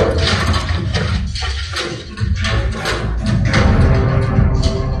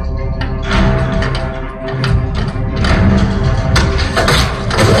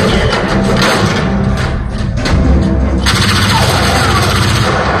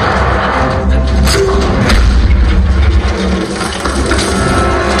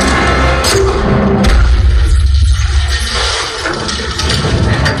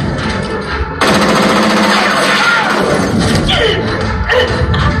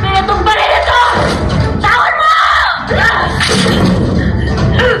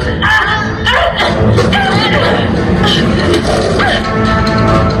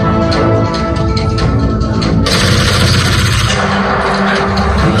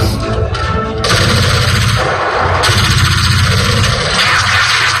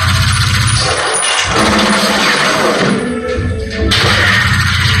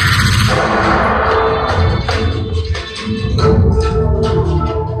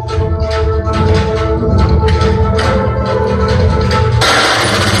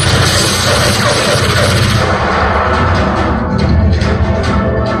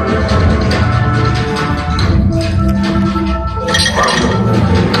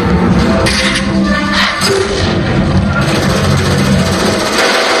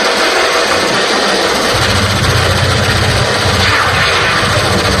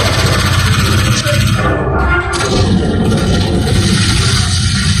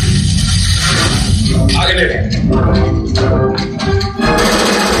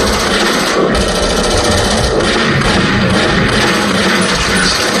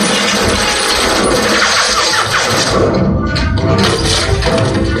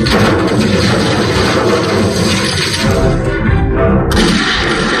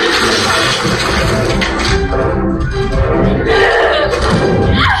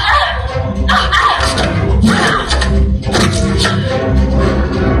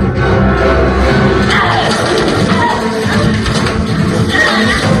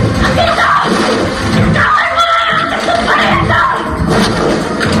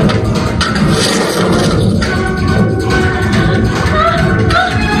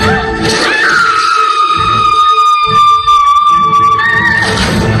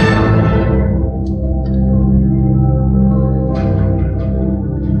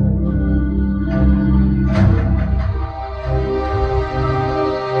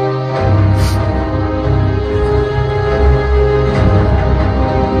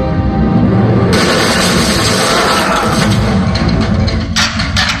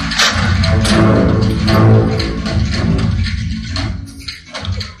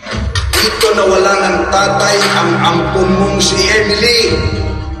 nawala ng tatay ang ampun mong si Emily.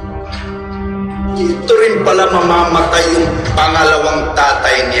 Dito rin pala mamamatay yung pangalawang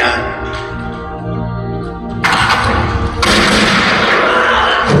tatay niya.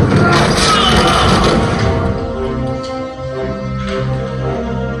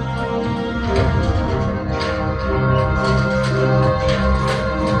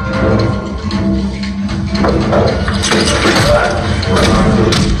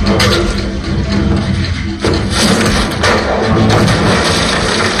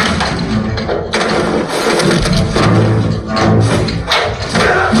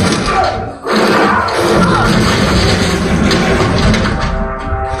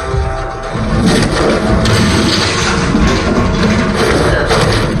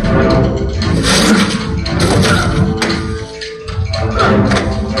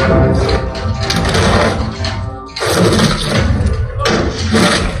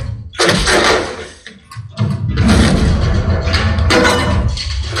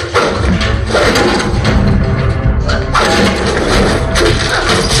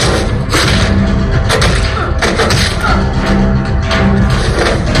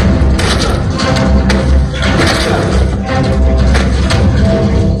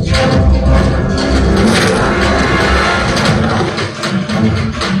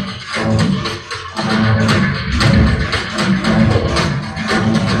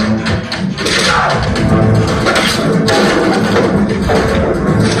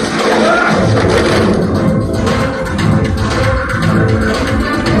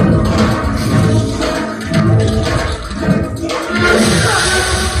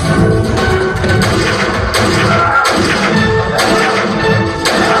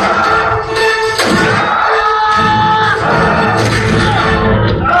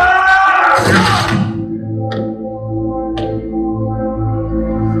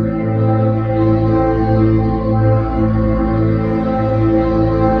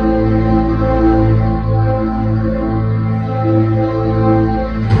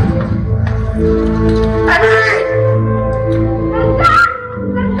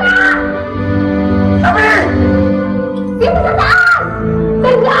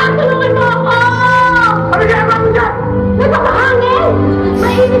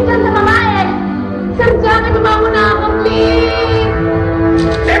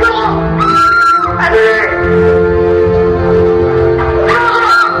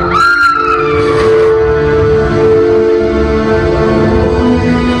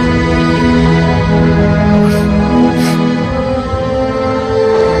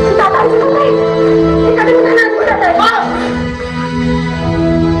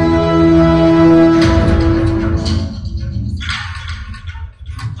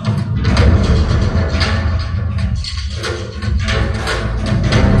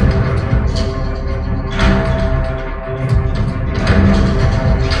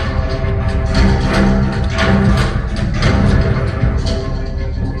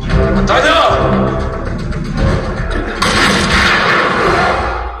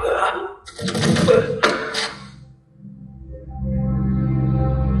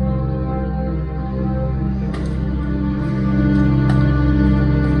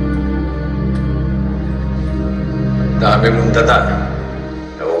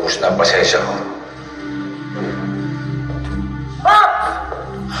 Ubus na ang pasensya ko.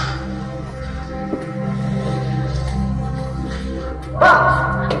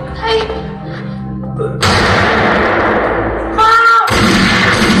 Ay!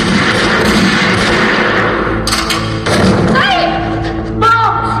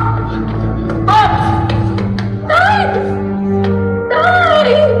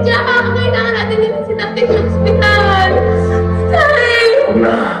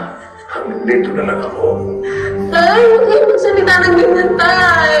 Dito na lang ako. Tay, huwag kayo magsalita ng ganyan,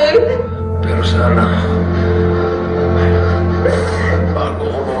 Tay. Pero sana, bago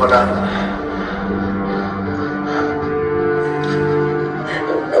ko mawala,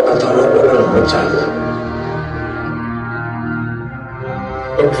 napatawag mo na lang sa akin.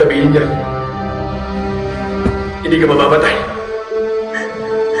 Huwag sabihin niya, hindi ka mamamatay.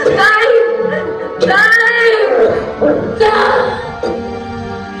 Tay! Tay! Tay!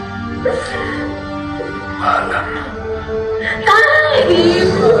 Maalam. Tay!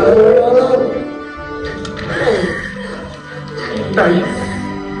 Tay!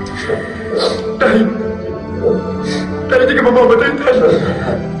 Tay! Tay, hindi ka mamamatay, Tay!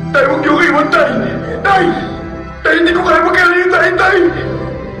 Tay, huwag niyo iwan, Tay! Tay! Tay, hindi ko kaya magkalayo, Tay! Tay!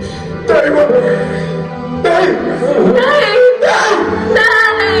 Tay, wag! Tay! Tay! Tay!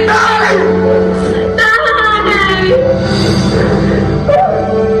 Tay! Tay!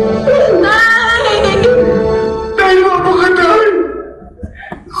 Tay, lumabog ka, Tay!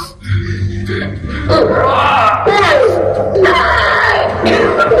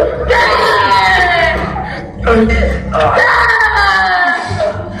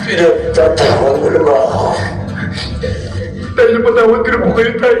 Pinagtatawag mo naman ako. Tay, napatawad ka na po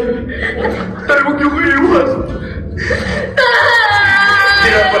kayo, Tay! Tay, huwag niyo ko iwan!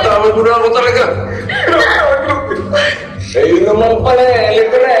 Pinapatawad mo na ako talaga. Ayun naman pala eh.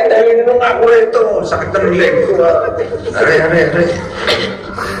 Halika na eh. Dahil nung ako ito. Sakit na ng leg ko ha.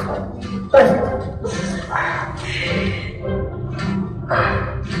 Are.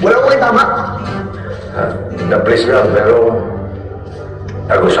 Wala ko kayo tama. Na-please lang, pero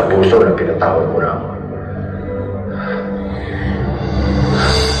tago sa puso na pinatawad mo na ako.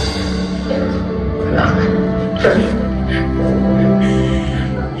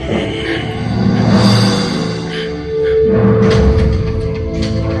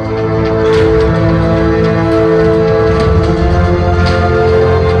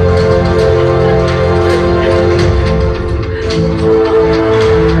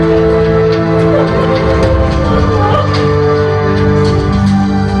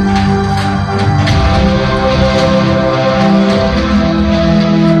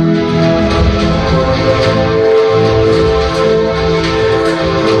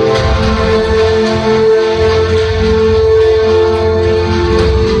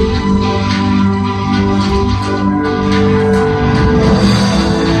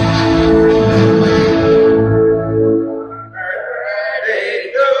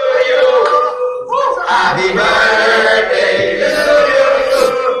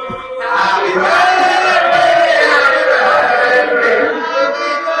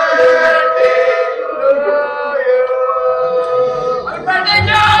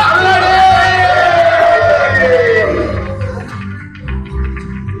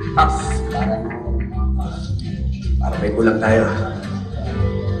 Para may kulang tayo.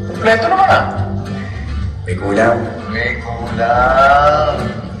 Kompleto naman ah. May kulang. May kulang.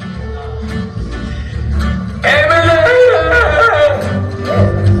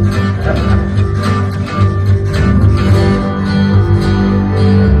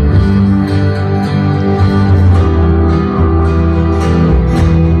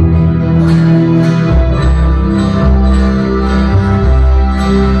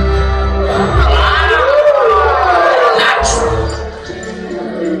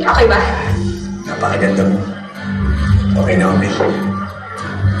 Okay ba? Napakaganda mo. Okay na, okay.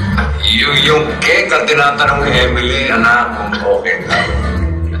 Yung cake ang tinatanong ni Emily, anak, kung okay ka.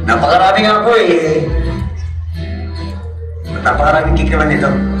 Napakarami nga po eh. Napakaraming cake naman ito.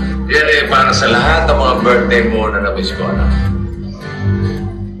 Yan eh, para sa lahat ng mga birthday mo na namiss ko, anak.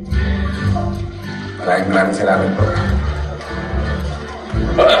 Maraming salamat po.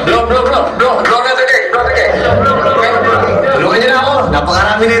 Blow na the cake, blow the cake. Tulungan niyo na ako.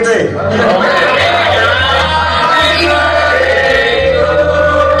 Napakarami nito eh.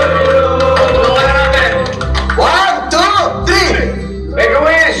 One, two, three! Make a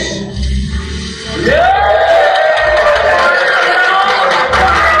wish!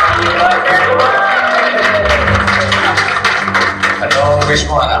 Ano wish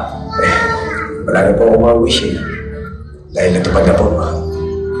mo, anak? Wala na po akong mga wish eh. Dahil natupad na po.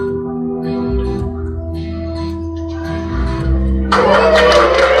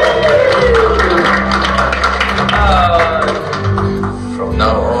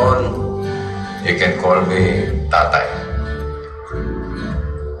 pangalan ko tatay.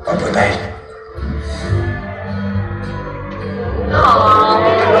 Opo, tay.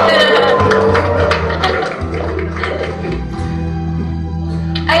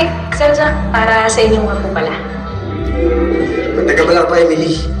 Ay, Sir Jack, para sa inyo nga po pala. Teka ba lang pa,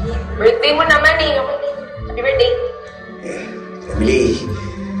 Emily? Birthday mo naman eh. Okay. Happy birthday. Emily,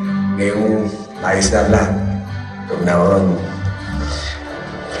 ngayong ayos na ang lahat. From now on,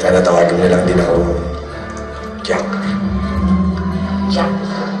 sana tawagin mo lang din ako Jack. Jack.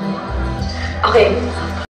 Okay.